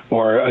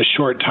 or a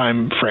short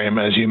time frame,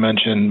 as you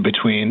mentioned,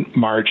 between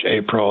March,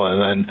 April,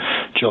 and then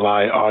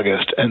July,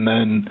 August. And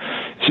then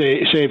say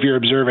if you're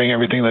observing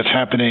everything that's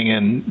happening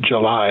in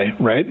July,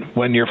 right,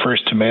 when your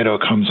first tomato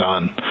comes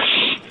on.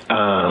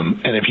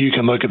 And if you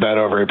can look at that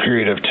over a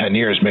period of 10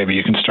 years, maybe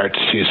you can start to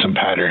see some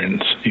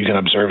patterns. You can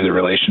observe the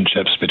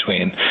relationships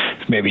between,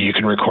 maybe you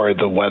can record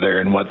the weather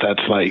and what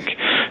that's like,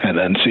 and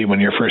then see when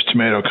your first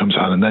tomato comes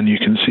on, and then you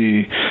can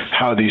see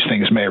how these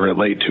things may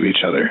relate to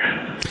each other.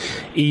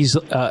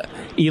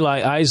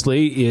 Eli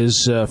Isley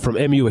is from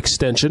MU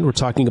Extension. We're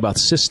talking about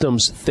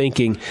systems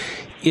thinking.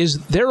 Is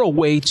there a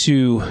way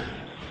to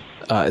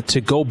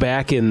go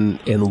back and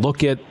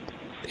look at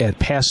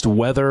past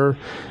weather?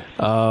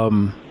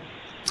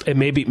 And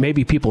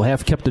maybe people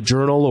have kept a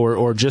journal,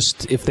 or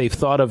just if they've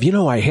thought of,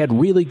 I had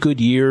really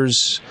good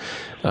years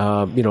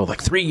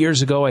like 3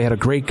 years ago, I had a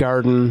great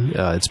garden.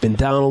 It's been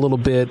down a little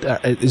bit.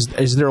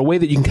 Is there a way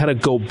that you can kind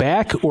of go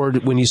back, or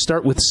when you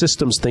start with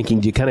systems thinking,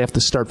 do you kind of have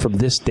to start from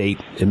this date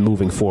and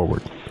moving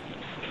forward?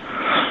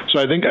 So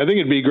I think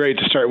it'd be great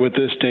to start with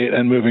this date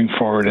and moving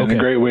forward. And a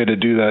great way to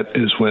do that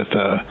is with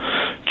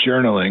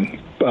journaling.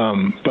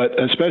 But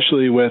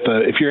especially with,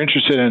 if you're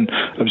interested in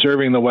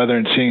observing the weather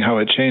and seeing how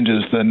it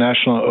changes, the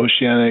National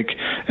Oceanic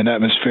and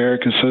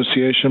Atmospheric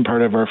Association,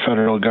 part of our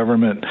federal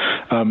government,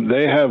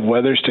 they have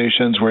weather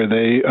stations where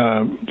they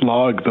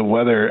log the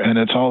weather, and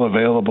it's all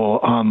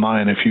available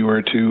online. If you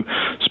were to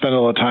spend a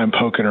little time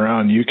poking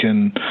around, you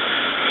can.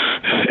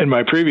 In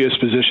my previous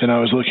position,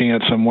 I was looking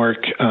at some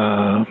work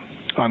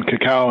on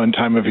cacao and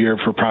time of year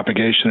for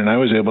propagation, and I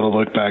was able to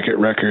look back at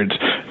records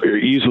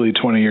easily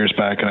 20 years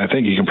back, and I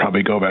think you can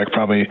probably go back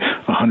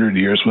 100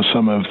 years with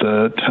some of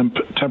the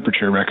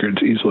temperature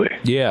records easily.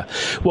 Yeah.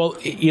 Well,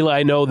 Eli,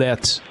 I know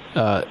that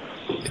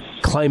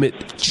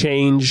climate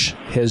change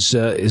has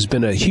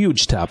been a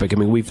huge topic. I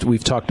mean,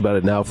 we've talked about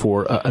it now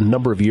for a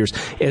number of years.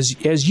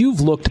 As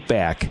you've looked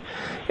back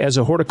as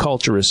a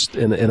horticulturist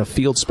and a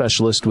field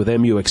specialist with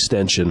MU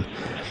Extension,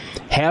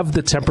 have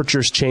the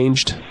temperatures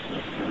changed?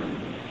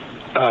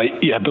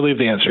 I believe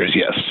the answer is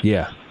yes.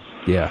 Yeah.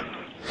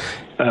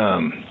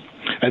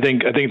 I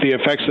think the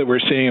effects that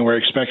we're seeing and we're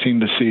expecting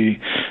to see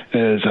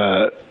is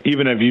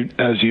even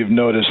as you've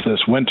noticed this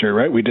winter,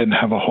 right? We didn't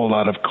have a whole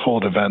lot of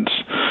cold events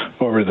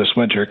over this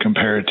winter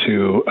compared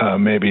to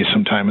maybe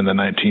sometime in the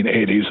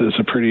 1980s. It's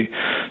a pretty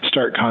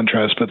stark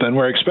contrast. But then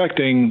we're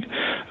expecting,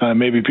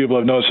 maybe people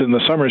have noticed in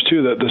the summers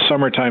too, that the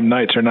summertime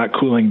nights are not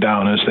cooling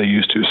down as they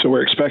used to. So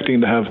we're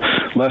expecting to have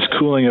less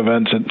cooling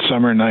events at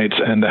summer nights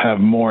and to have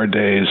more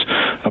days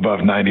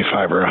above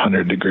 95 or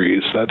 100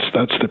 degrees. That's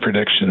the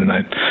prediction, and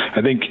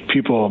I think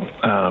people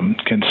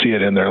can see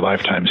it in their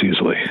lifetimes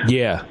easily.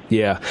 Yeah.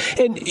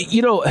 And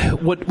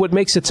what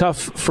makes it tough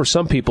for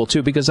some people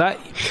too, because I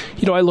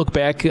look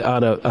back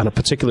on a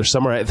particular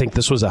summer. I think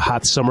this was a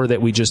hot summer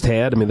that we just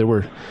had. I mean,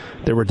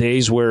 there were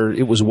days where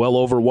it was well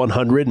over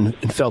 100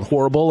 and felt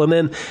horrible. And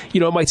then,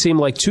 it might seem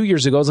like 2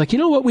 years ago, it's like, you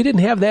know what, we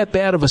didn't have that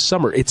bad of a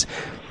summer. It's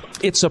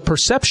a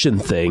perception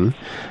thing.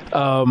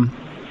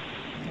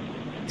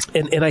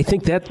 And I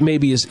think that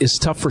maybe is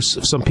tough for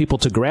some people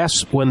to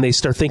grasp when they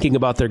start thinking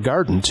about their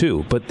garden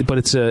too. But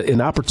it's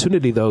an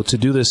opportunity though to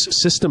do this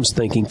systems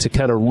thinking to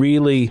kind of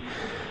really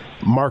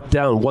mark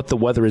down what the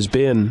weather has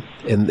been,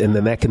 and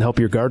then that can help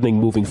your gardening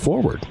moving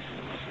forward.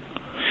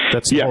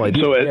 That's the whole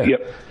idea. So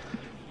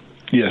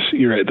yes,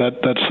 you're right.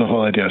 That's the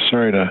whole idea.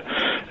 Sorry to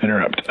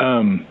interrupt.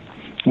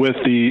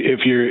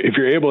 If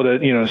you're able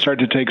to start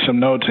to take some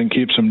notes and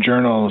keep some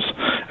journals,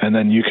 and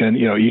then you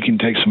can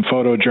take some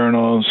photo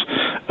journals.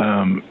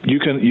 You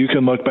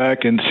can look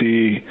back and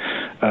see.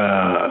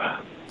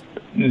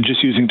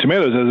 Just using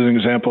tomatoes as an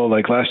example,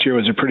 like last year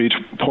was a pretty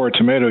poor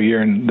tomato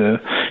year in the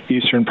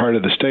eastern part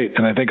of the state,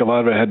 and I think a lot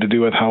of it had to do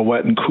with how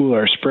wet and cool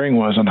our spring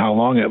was and how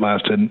long it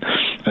lasted. And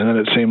then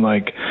it seemed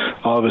like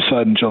all of a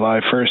sudden July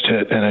 1st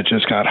hit, and it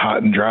just got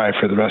hot and dry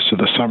for the rest of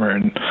the summer,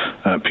 and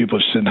people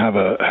just didn't have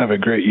a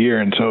great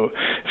year. And so,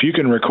 if you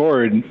can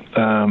record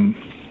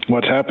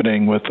what's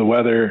happening with the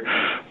weather.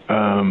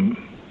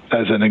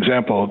 As an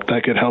example,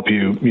 that could help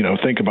you,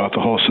 think about the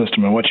whole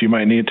system and what you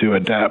might need to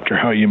adapt or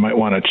how you might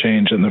want to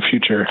change in the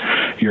future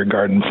your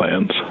garden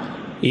plans.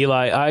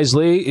 Eli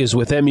Isley is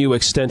with MU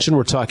Extension.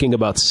 We're talking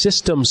about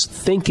systems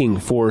thinking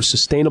for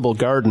sustainable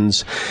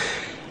gardens.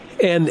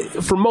 And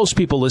for most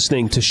people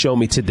listening to Show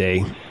Me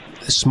Today,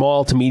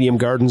 small to medium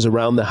gardens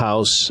around the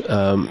house,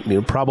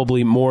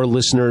 probably more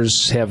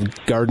listeners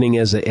have gardening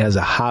as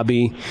a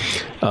hobby,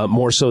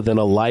 more so than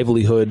a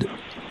livelihood.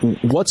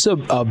 What's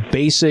a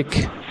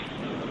basic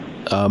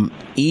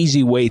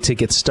easy way to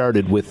get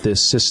started with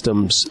this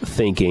systems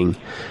thinking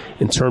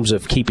in terms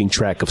of keeping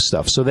track of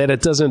stuff so that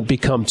it doesn't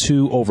become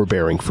too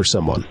overbearing for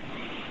someone?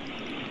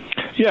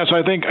 Yeah, so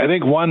I think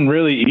one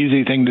really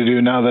easy thing to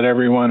do now that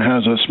everyone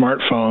has a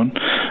smartphone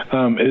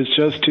is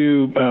just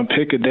to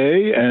pick a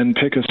day and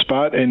pick a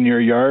spot in your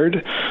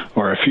yard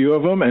or a few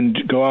of them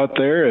and go out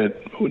there at,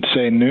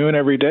 say, noon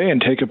every day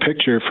and take a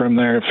picture from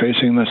there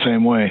facing the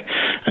same way.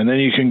 And then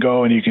you can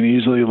go and you can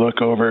easily look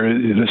over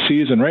the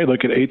season, right?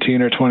 Look at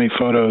 18 or 20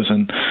 photos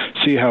and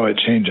see how it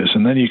changes.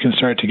 And then you can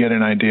start to get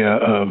an idea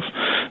of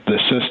the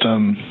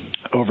system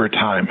over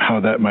time, how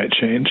that might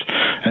change.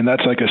 And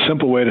that's like a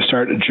simple way to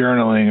start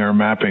journaling or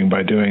mapping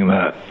by doing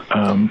that.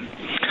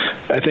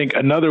 I think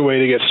another way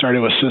to get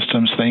started with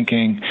systems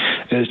thinking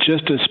is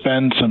just to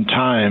spend some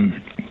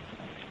time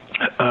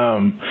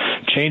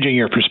changing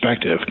your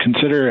perspective.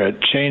 Consider a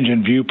change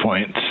in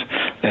viewpoints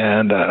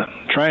and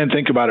try and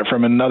think about it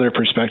from another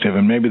perspective,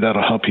 and maybe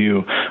that'll help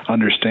you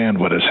understand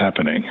what is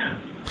happening.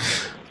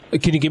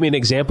 Can you give me an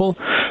example?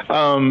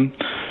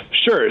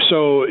 Sure.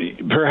 So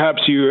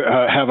perhaps you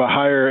have a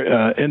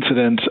higher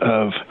incidence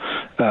of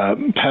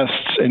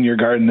pests in your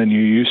garden than you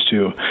used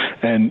to,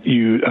 and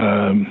you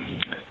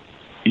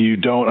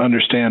don't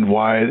understand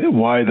why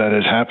that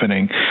is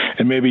happening.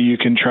 And maybe you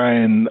can try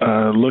and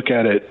look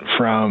at it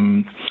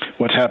from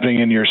what's happening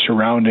in your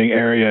surrounding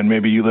area, and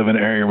maybe you live in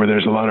an area where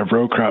there's a lot of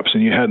row crops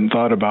and you hadn't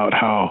thought about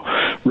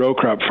how row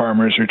crop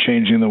farmers are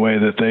changing the way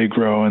that they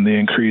grow and the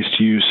increased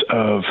use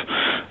of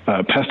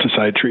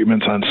pesticide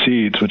treatments on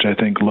seeds, which I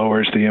think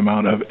lowers the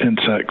amount of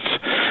insects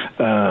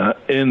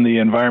in the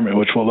environment,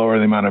 which will lower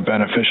the amount of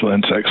beneficial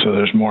insects. So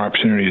there's more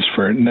opportunities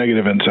for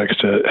negative insects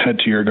to head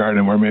to your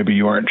garden where maybe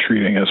you aren't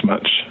treating as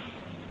much.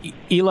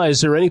 Eli, is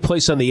there any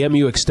place on the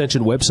MU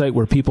Extension website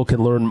where people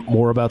can learn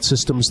more about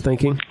systems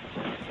thinking?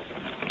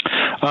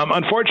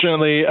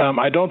 Unfortunately,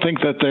 I don't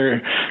think that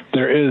there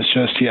is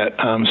just yet.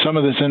 Some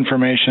of this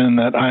information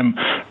that I'm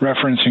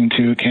referencing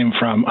to came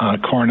from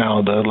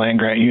Cornell, the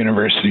land-grant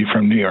university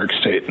from New York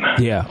State.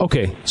 Yeah,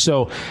 okay.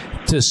 So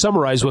to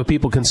summarize, what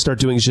people can start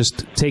doing is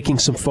just taking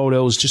some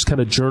photos, just kind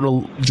of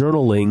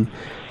journaling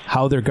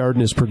how their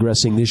garden is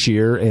progressing this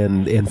year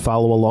and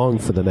follow along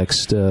for the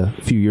next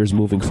few years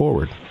moving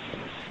forward.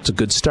 It's a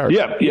good start.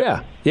 Yeah,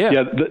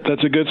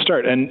 that's a good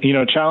start. And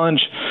challenge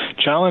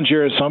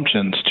your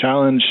assumptions.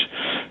 Challenge,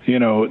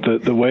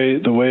 the way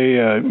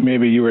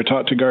maybe you were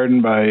taught to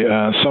garden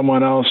by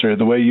someone else, or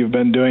the way you've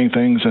been doing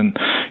things, and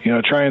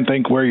try and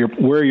think where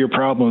your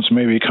problems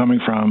may be coming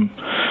from,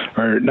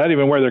 or not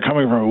even where they're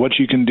coming from, but what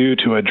you can do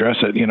to address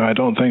it. I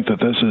don't think that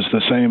this is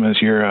the same as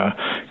your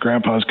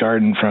grandpa's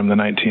garden from the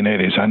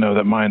 1980s. I know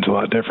that mine's a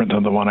lot different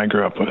than the one I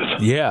grew up with.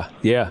 Yeah.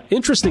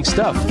 Interesting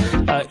stuff.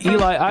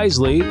 Eli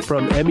Isley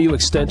from MU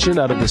Extension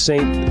out of the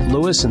St.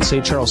 Louis and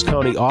St. Charles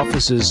County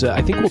offices.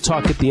 I think we'll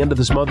talk at the end of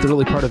this month,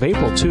 early part of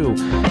April, too,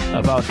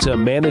 about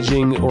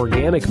managing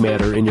organic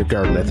matter in your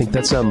garden. I think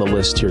that's on the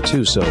list here,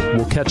 too, so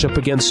we'll catch up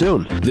again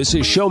soon. This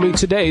is Show Me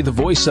Today, the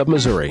voice of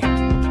Missouri.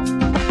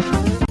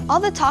 All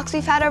the talks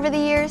we've had over the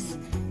years,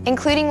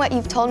 including what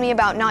you've told me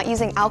about not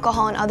using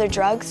alcohol and other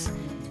drugs,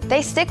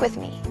 they stick with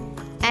me.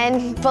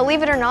 And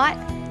believe it or not,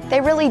 they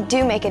really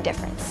do make a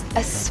difference,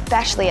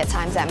 especially at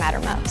times that matter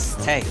most.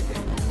 Hey,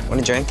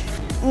 want a drink?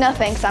 No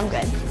thanks, I'm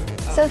good.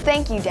 So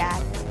thank you,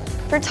 Dad,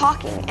 for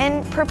talking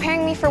and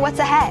preparing me for what's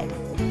ahead.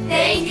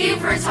 Thank you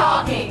for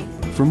talking.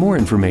 For more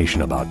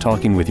information about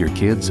talking with your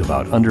kids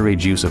about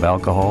underage use of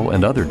alcohol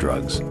and other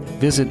drugs,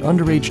 visit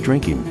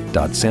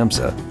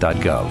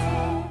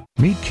underagedrinking.samhsa.gov.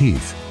 Meet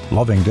Keith,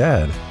 loving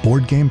dad,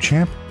 board game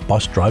champ,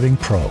 bus driving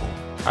pro.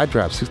 I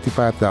drive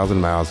 65,000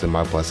 miles in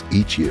my bus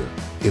each year.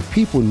 If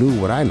people knew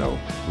what I know,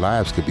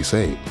 lives could be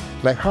saved.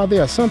 Like how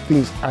there are some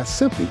things I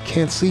simply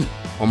can't see.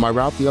 On my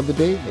route the other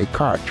day, a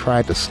car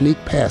tried to sneak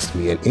past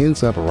me and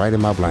ends up right in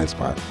my blind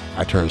spot.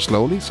 I turned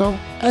slowly, so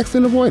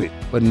accident avoided.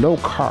 But no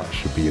car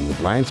should be in the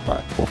blind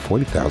spot for a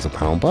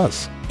 40,000-pound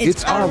bus.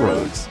 It's our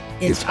roads.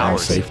 It's our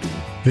safety.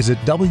 Visit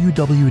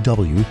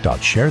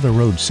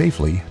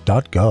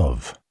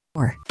www.sharetheroadsafely.gov.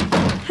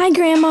 Hi,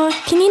 Grandma.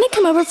 Can Nina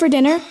come over for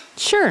dinner?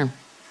 Sure.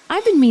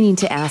 I've been meaning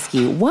to ask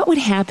you, what would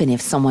happen if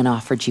someone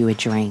offered you a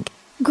drink?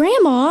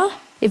 Grandma!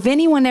 If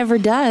anyone ever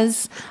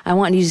does, I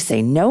want you to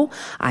say, no,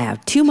 I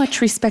have too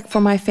much respect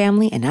for my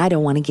family and I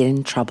don't want to get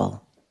in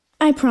trouble.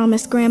 I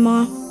promise,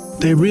 Grandma.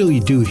 They really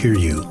do hear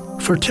you.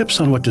 For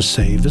tips on what to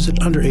say, visit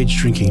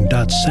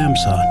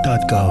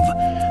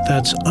underagedrinking.samhsa.gov.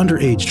 That's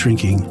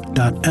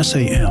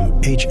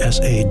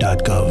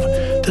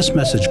underagedrinking.samhsa.gov. This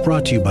message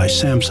brought to you by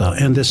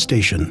SAMHSA and this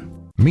station.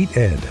 Meet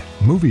Ed,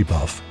 movie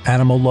buff,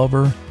 animal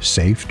lover,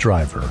 safe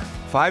driver.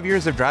 5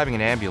 years of driving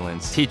an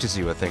ambulance teaches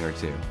you a thing or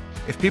two.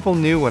 If people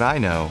knew what I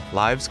know,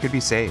 lives could be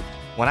saved.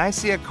 When I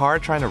see a car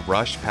trying to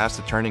rush past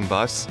a turning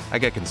bus, I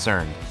get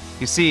concerned.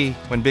 You see,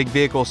 when big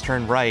vehicles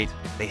turn right,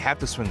 they have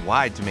to swing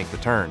wide to make the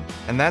turn.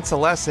 And that's a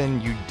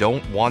lesson you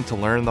don't want to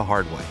learn the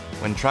hard way.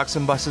 When trucks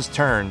and buses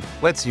turn,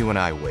 let's you and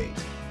I wait.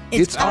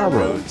 It's our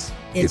roads.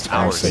 It's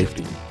our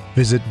safety.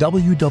 Visit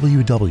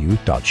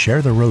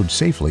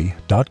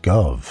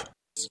www.sharetheroadsafely.gov.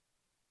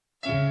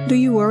 Do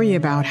you worry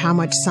about how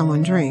much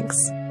someone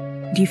drinks?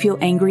 Do you feel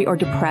angry or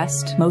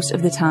depressed most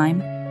of the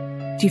time?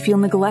 Do you feel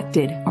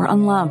neglected or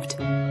unloved?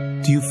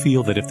 Do you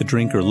feel that if the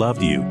drinker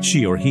loved you,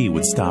 she or he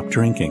would stop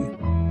drinking?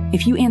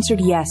 If you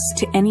answered yes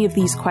to any of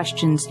these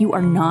questions, you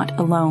are not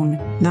alone.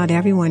 Not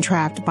everyone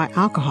trapped by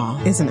alcohol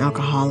is an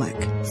alcoholic.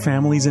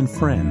 Families and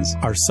friends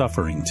are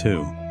suffering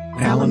too.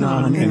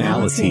 Al-Anon and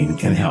Alateen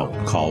can help.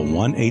 Call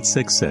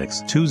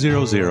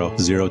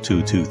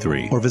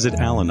 1-866-200-0223 or visit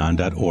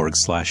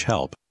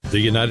alanon.org/help. The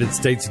United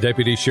States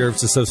Deputy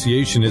Sheriff's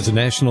Association is a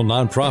national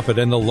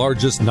nonprofit and the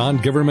largest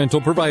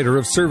non-governmental provider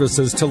of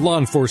services to law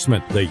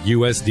enforcement. The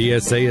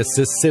USDSA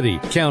assists city,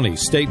 county,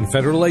 state, and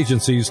federal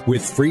agencies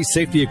with free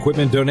safety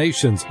equipment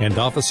donations and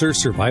officer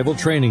survival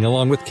training,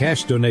 along with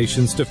cash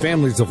donations to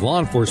families of law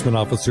enforcement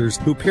officers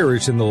who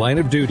perish in the line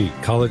of duty,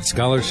 college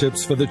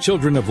scholarships for the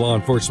children of law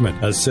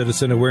enforcement, a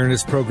citizen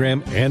awareness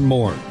program, and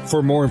more.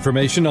 For more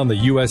information on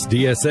the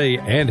USDSA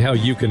and how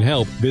you can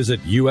help, visit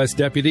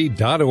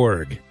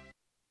usdeputy.org.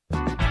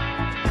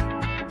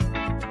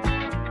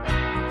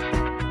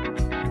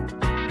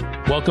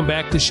 Welcome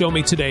back to Show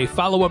Me Today.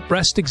 Follow-up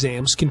breast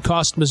exams can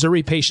cost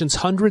Missouri patients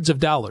hundreds of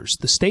dollars.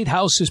 The State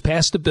House has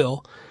passed a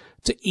bill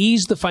to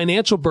ease the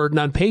financial burden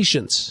on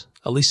patients.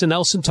 Elisa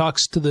Nelson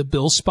talks to the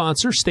bill's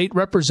sponsor, State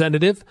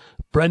Representative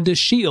Brenda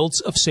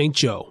Shields of St.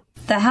 Joe.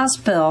 The House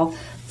bill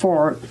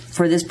for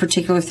this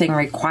particular thing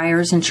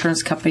requires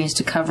insurance companies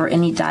to cover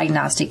any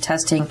diagnostic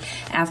testing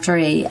after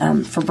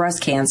for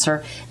breast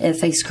cancer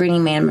if a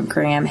screening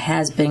mammogram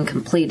has been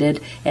completed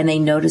and they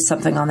notice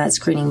something on that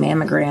screening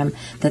mammogram,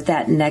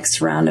 that next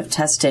round of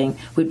testing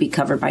would be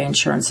covered by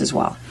insurance as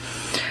well.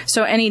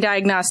 So any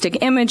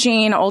diagnostic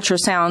imaging,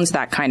 ultrasounds,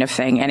 that kind of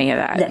thing, any of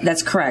that?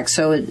 That's correct.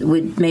 So it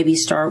would maybe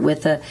start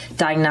with a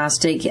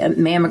diagnostic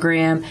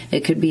mammogram.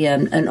 It could be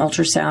an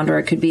ultrasound or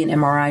it could be an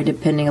MRI,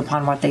 depending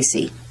upon what they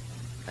see.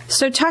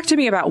 So talk to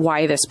me about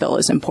why this bill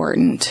is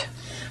important.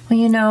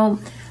 Well,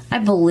 I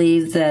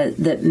believe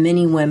that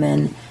many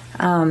women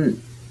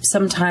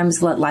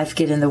sometimes let life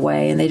get in the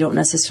way, and they don't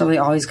necessarily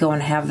always go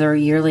and have their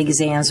yearly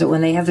exams. But when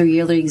they have their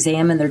yearly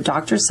exam and their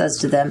doctor says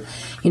to them,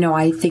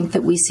 I think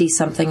that we see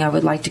something, I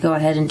would like to go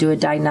ahead and do a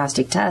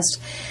diagnostic test,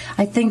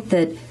 I think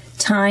that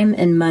time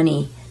and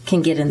money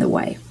can get in the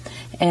way.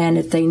 And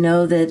if they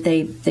know that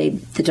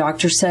the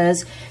doctor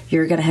says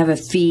you're going to have a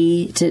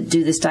fee to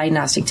do this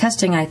diagnostic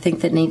testing, I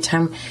think that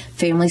anytime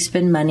families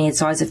spend money,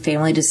 it's always a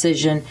family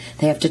decision.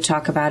 They have to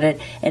talk about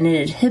it, and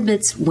it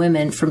inhibits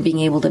women from being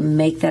able to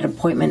make that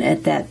appointment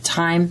at that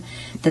time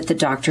that the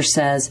doctor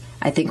says,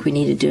 I think we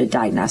need to do a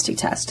diagnostic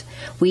test.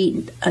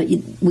 We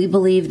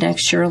believe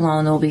next year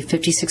alone there will be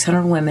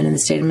 5,600 women in the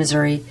state of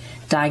Missouri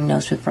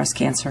diagnosed with breast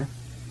cancer.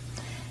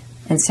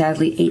 And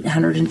sadly,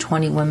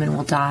 820 women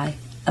will die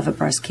of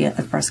breast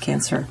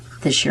cancer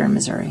this year in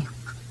Missouri.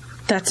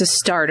 That's a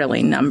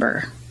startling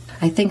number.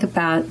 I think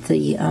about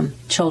the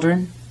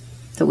children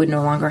that would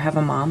no longer have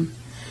a mom.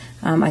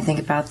 I think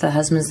about the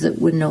husbands that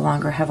would no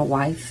longer have a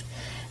wife,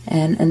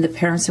 and the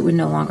parents that would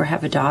no longer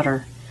have a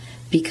daughter,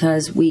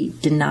 because we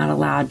did not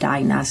allow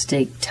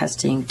diagnostic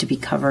testing to be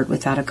covered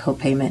without a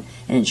copayment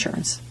and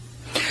insurance.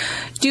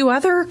 Do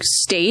other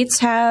states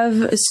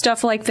have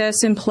stuff like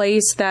this in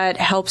place that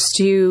helps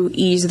to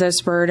ease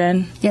this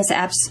burden? Yes,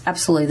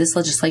 absolutely. This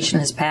legislation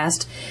has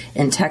passed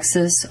in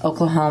Texas,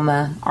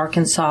 Oklahoma,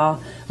 Arkansas,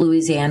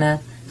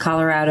 Louisiana,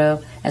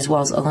 Colorado, as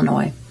well as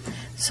Illinois.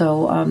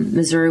 So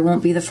Missouri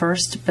won't be the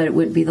first, but it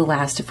wouldn't be the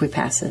last if we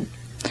pass it.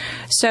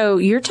 So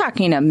you're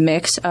talking a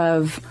mix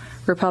of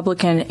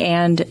Republican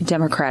and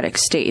Democratic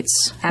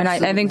states. Absolutely.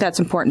 And I think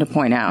that's important to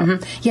point out.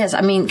 Mm-hmm. Yes,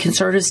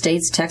 conservative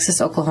states, Texas,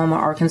 Oklahoma,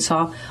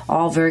 Arkansas,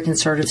 all very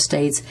conservative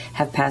states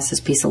have passed this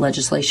piece of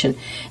legislation.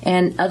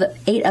 And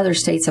 8 other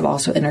states have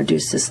also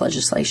introduced this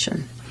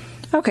legislation.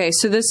 Okay,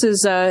 so this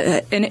is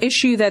an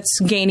issue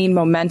that's gaining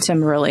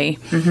momentum, really.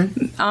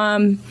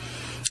 Mm-hmm.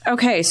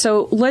 Okay,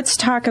 so let's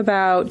talk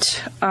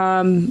about,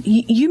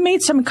 you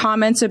made some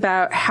comments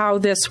about how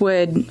this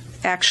would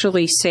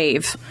actually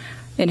save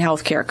in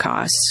healthcare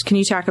costs. Can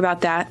you talk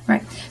about that?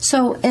 Right.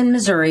 So in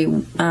Missouri,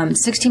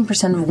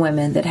 16% of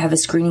women that have a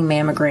screening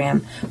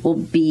mammogram will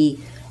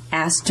be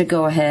asked to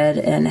go ahead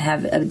and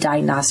have a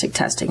diagnostic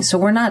testing. So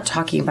we're not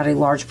talking about a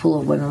large pool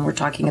of women. We're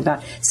talking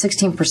about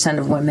 16%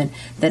 of women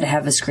that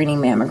have a screening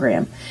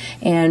mammogram.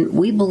 And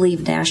we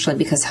believe nationally,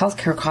 because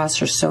healthcare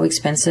costs are so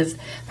expensive,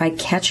 by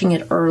catching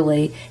it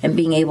early and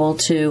being able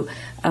to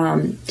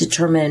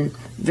determine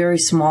very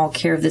small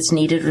care that's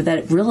needed, or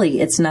that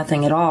really it's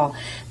nothing at all,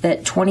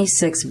 that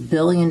 $26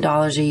 billion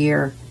a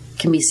year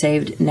can be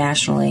saved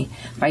nationally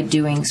by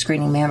doing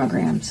screening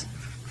mammograms.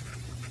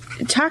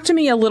 Talk to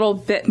me a little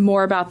bit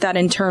more about that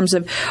in terms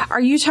of, are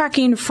you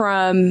talking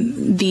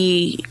from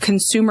the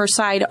consumer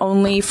side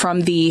only,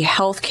 from the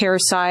healthcare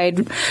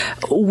side?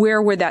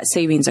 Where would that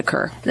savings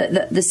occur?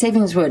 The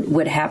savings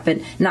would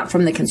happen not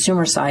from the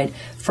consumer side,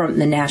 from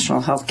the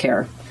national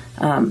healthcare.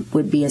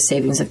 Would be a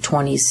savings of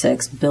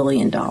 $26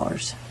 billion.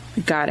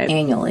 Got it.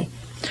 Annually.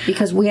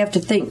 Because we have to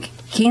think,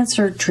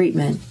 cancer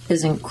treatment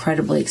is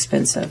incredibly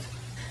expensive.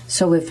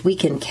 So if we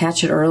can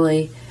catch it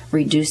early,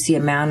 reduce the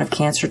amount of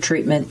cancer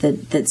treatment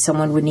that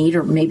someone would need,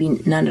 or maybe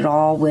none at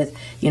all, with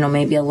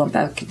maybe a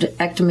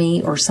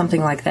lumpectomy or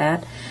something like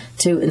that,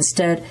 to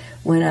instead,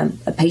 when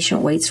a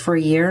patient waits for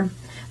a year,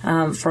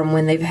 from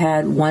when they've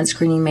had one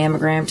screening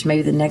mammogram to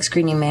maybe the next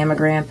screening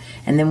mammogram,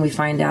 and then we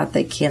find out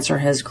that cancer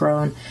has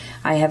grown.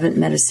 I haven't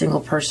met a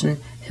single person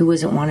who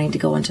isn't wanting to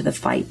go into the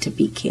fight to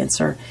beat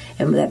cancer,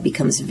 and that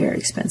becomes very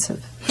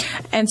expensive.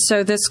 And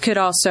so this could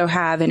also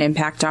have an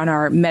impact on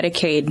our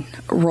Medicaid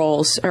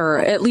rolls, or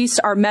at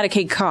least our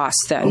Medicaid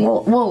costs then.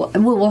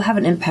 We'll have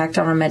an impact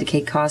on our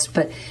Medicaid costs,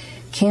 but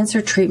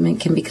cancer treatment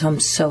can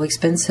become so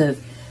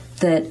expensive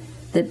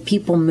that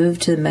people move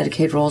to the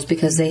Medicaid rolls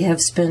because they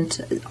have spent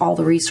all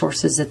the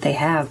resources that they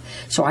have.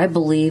 So I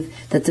believe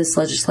that this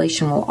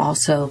legislation will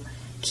also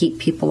keep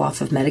people off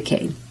of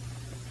Medicaid.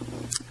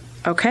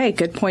 Okay,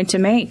 good point to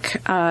make.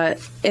 And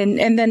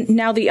then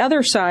now the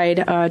other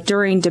side,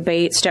 during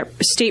debate,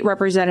 State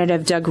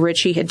Representative Doug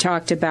Ritchie had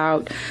talked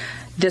about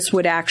this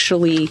would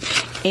actually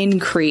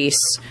increase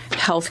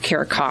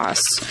healthcare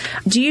costs.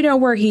 Do you know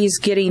where he's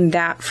getting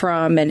that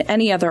from, and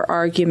any other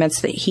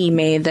arguments that he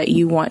made that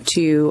you want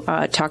to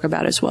talk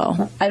about as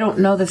well? I don't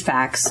know the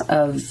facts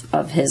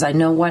of his. I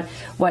know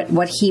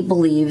what he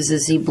believes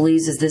is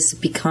this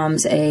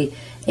becomes a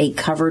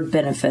covered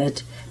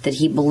benefit, that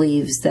he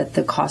believes that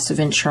the cost of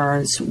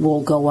insurance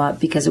will go up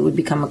because it would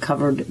become a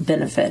covered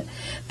benefit.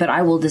 But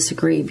I will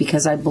disagree,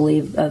 because I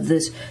believe of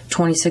this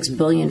 $26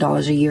 billion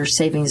a year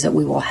savings that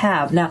we will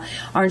have. Now,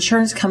 our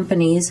insurance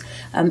companies,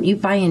 you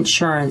buy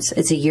insurance,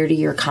 it's a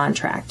year-to-year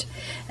contract.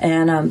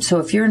 And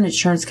so if you're an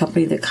insurance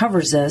company that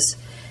covers this,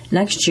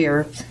 next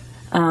year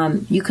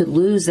you could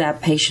lose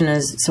that patient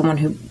as someone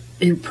who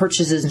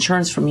purchases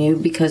insurance from you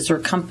because their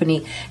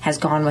company has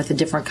gone with a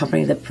different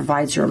company that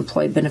provides your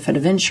employee benefit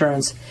of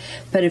insurance.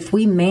 But if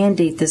we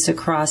mandate this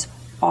across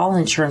all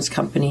insurance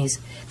companies,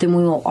 then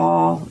we will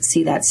all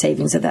see that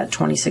savings of that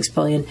 $26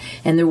 billion,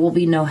 and there will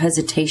be no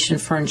hesitation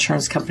for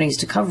insurance companies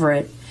to cover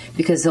it,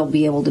 because they'll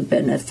be able to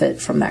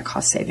benefit from that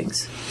cost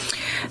savings.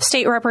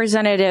 State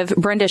Representative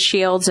Brenda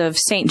Shields of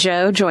St.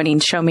 Joe joining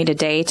Show Me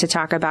Today to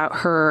talk about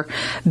her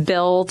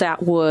bill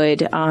that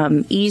would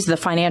ease the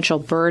financial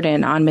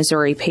burden on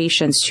Missouri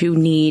patients who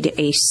need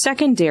a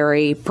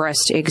secondary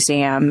breast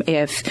exam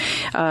if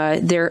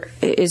there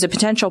is a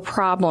potential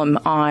problem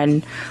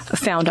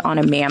found on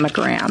a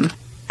mammogram.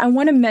 I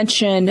want to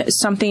mention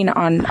something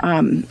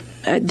on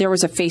there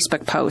was a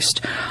Facebook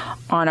post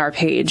on our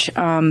page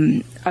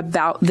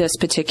about this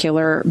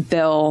particular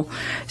bill.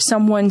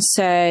 Someone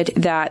said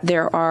that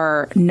there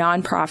are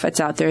nonprofits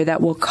out there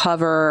that will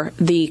cover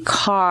the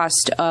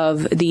cost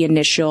of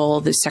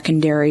the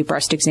secondary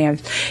breast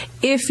exams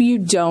if you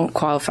don't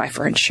qualify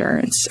for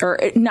insurance,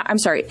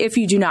 if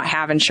you do not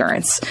have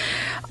insurance.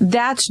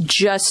 That's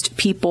just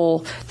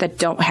people that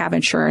don't have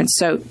insurance.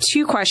 So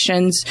 2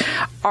 questions.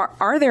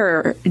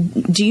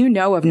 Do you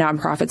know of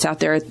nonprofits out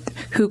there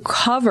who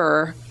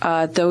cover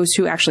those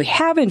who actually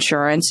have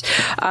insurance,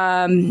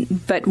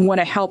 but want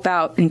to help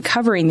out in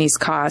covering these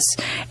costs?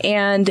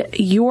 And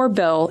your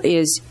bill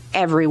is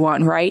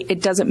everyone, right?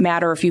 It doesn't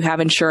matter if you have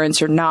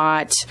insurance or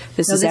not.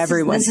 This is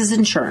everyone. This is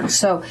insurance.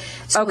 So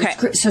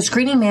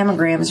screening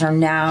mammograms are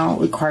now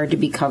required to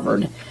be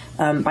covered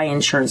by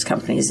insurance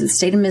companies. The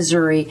state of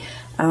Missouri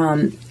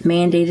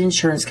mandated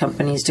insurance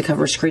companies to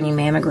cover screening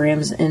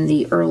mammograms in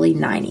the early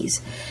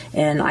 90s.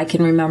 And I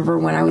can remember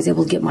when I was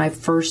able to get my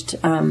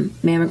first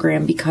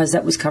mammogram because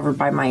that was covered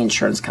by my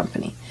insurance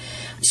company.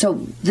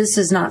 So this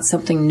is not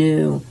something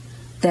new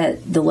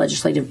that the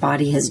legislative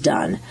body has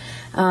done.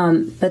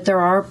 But there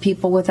are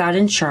people without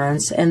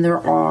insurance, and there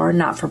are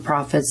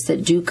not-for-profits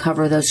that do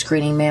cover those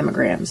screening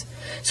mammograms.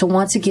 So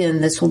once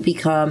again, this will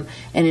become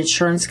an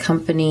insurance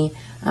company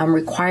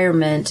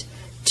requirement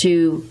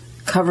to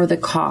cover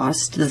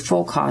the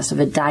full cost of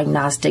a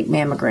diagnostic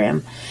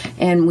mammogram.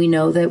 And we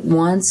know that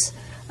once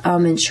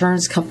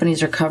insurance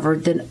companies are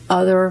covered, then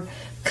other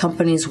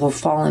companies will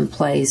fall in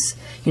place.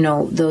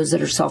 Those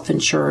that are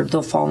self-insured,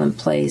 they'll fall in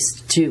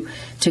place to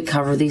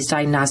cover these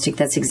diagnostic.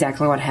 That's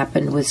exactly what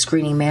happened with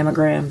screening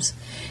mammograms.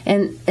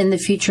 And in the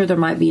future, there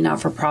might be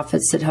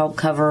not-for-profits that help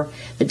cover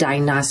the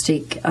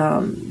diagnostic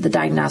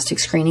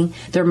screening.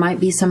 There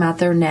might be some out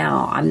there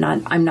now.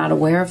 I'm not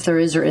aware if there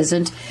is or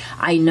isn't.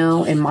 I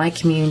know in my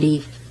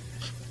community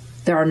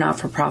there are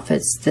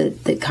not-for-profits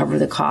that cover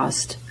the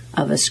cost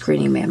of a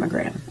screening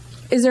mammogram.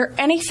 Is there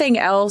anything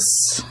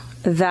else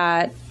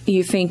that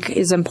you think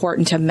is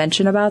important to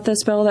mention about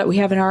this bill that we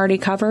haven't already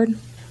covered?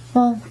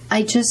 Well,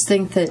 I just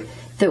think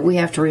that we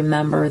have to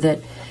remember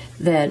that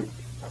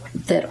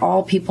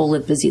all people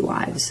live busy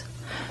lives.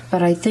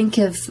 But I think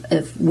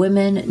if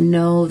women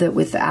know that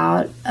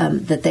without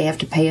that they have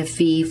to pay a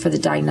fee for the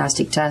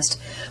diagnostic test,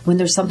 when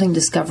there's something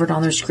discovered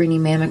on their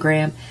screening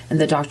mammogram and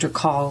the doctor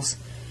calls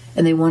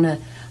and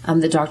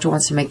the doctor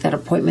wants to make that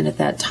appointment at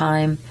that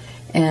time,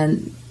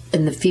 and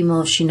the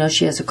female, if she knows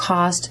she has a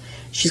cost,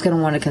 she's going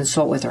to want to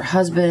consult with her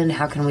husband.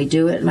 How can we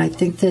do it? And I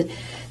think that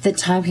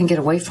time can get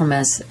away from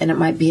us, and it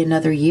might be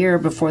another year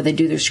before they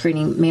do their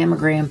screening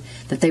mammogram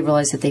that they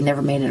realize that they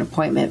never made an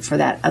appointment for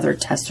that other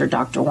test their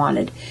doctor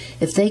wanted.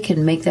 If they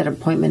can make that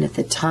appointment at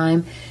the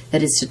time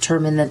that it's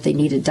determined that they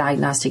need a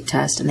diagnostic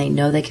test, and they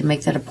know they can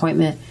make that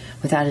appointment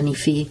without any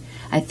fee,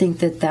 I think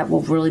that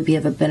will really be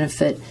of a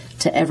benefit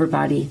to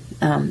everybody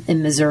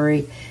in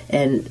Missouri,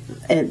 and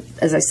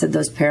as I said,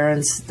 those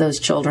parents, those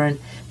children,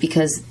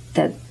 because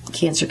that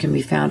cancer can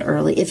be found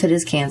early if it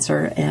is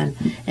cancer, and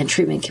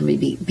treatment can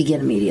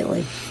begin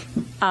immediately.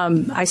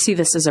 I see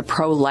this as a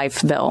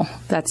pro-life bill.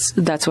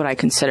 That's what I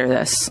consider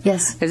this.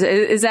 Yes.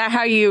 Is that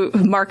how you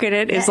market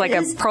it? Is like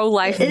a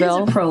pro-life bill?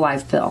 It is a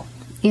pro-life bill.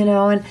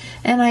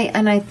 And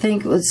I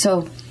think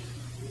so.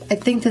 I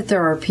think that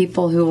there are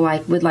people who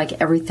would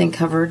like everything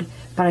covered,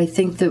 but I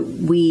think that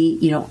we,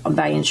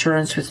 buy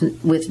insurance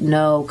with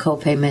no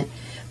copayment.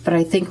 But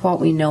I think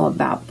what we know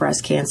about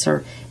breast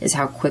cancer is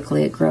how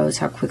quickly it grows,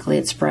 how quickly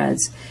it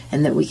spreads,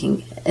 and that we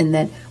can and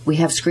that we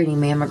have screening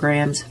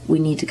mammograms, we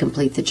need to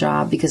complete the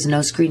job, because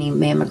no screening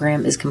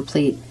mammogram is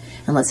complete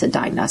unless a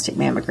diagnostic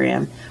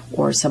mammogram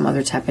or some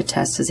other type of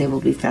test is able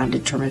to be found to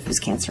determine if it's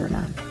cancer or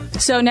not.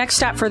 So next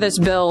step for this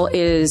bill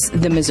is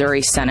the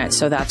Missouri Senate.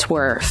 So that's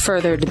where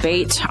further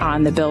debate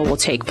on the bill will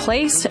take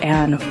place.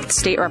 And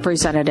State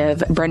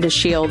Representative Brenda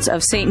Shields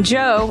of St.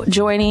 Joe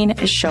joining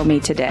Show Me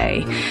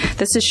Today.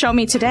 This is Show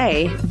Me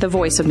Today, the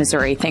voice of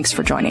Missouri. Thanks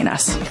for joining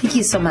us. Thank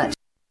you so much.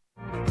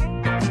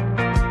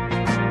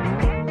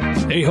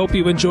 I hope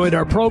you enjoyed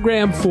our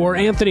program. For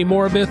Anthony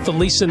Morabith,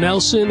 Lisa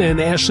Nelson,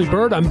 and Ashley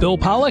Bird, I'm Bill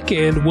Pollock,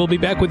 and we'll be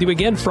back with you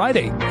again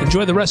Friday.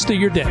 Enjoy the rest of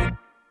your day.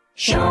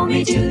 Show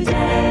me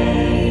today.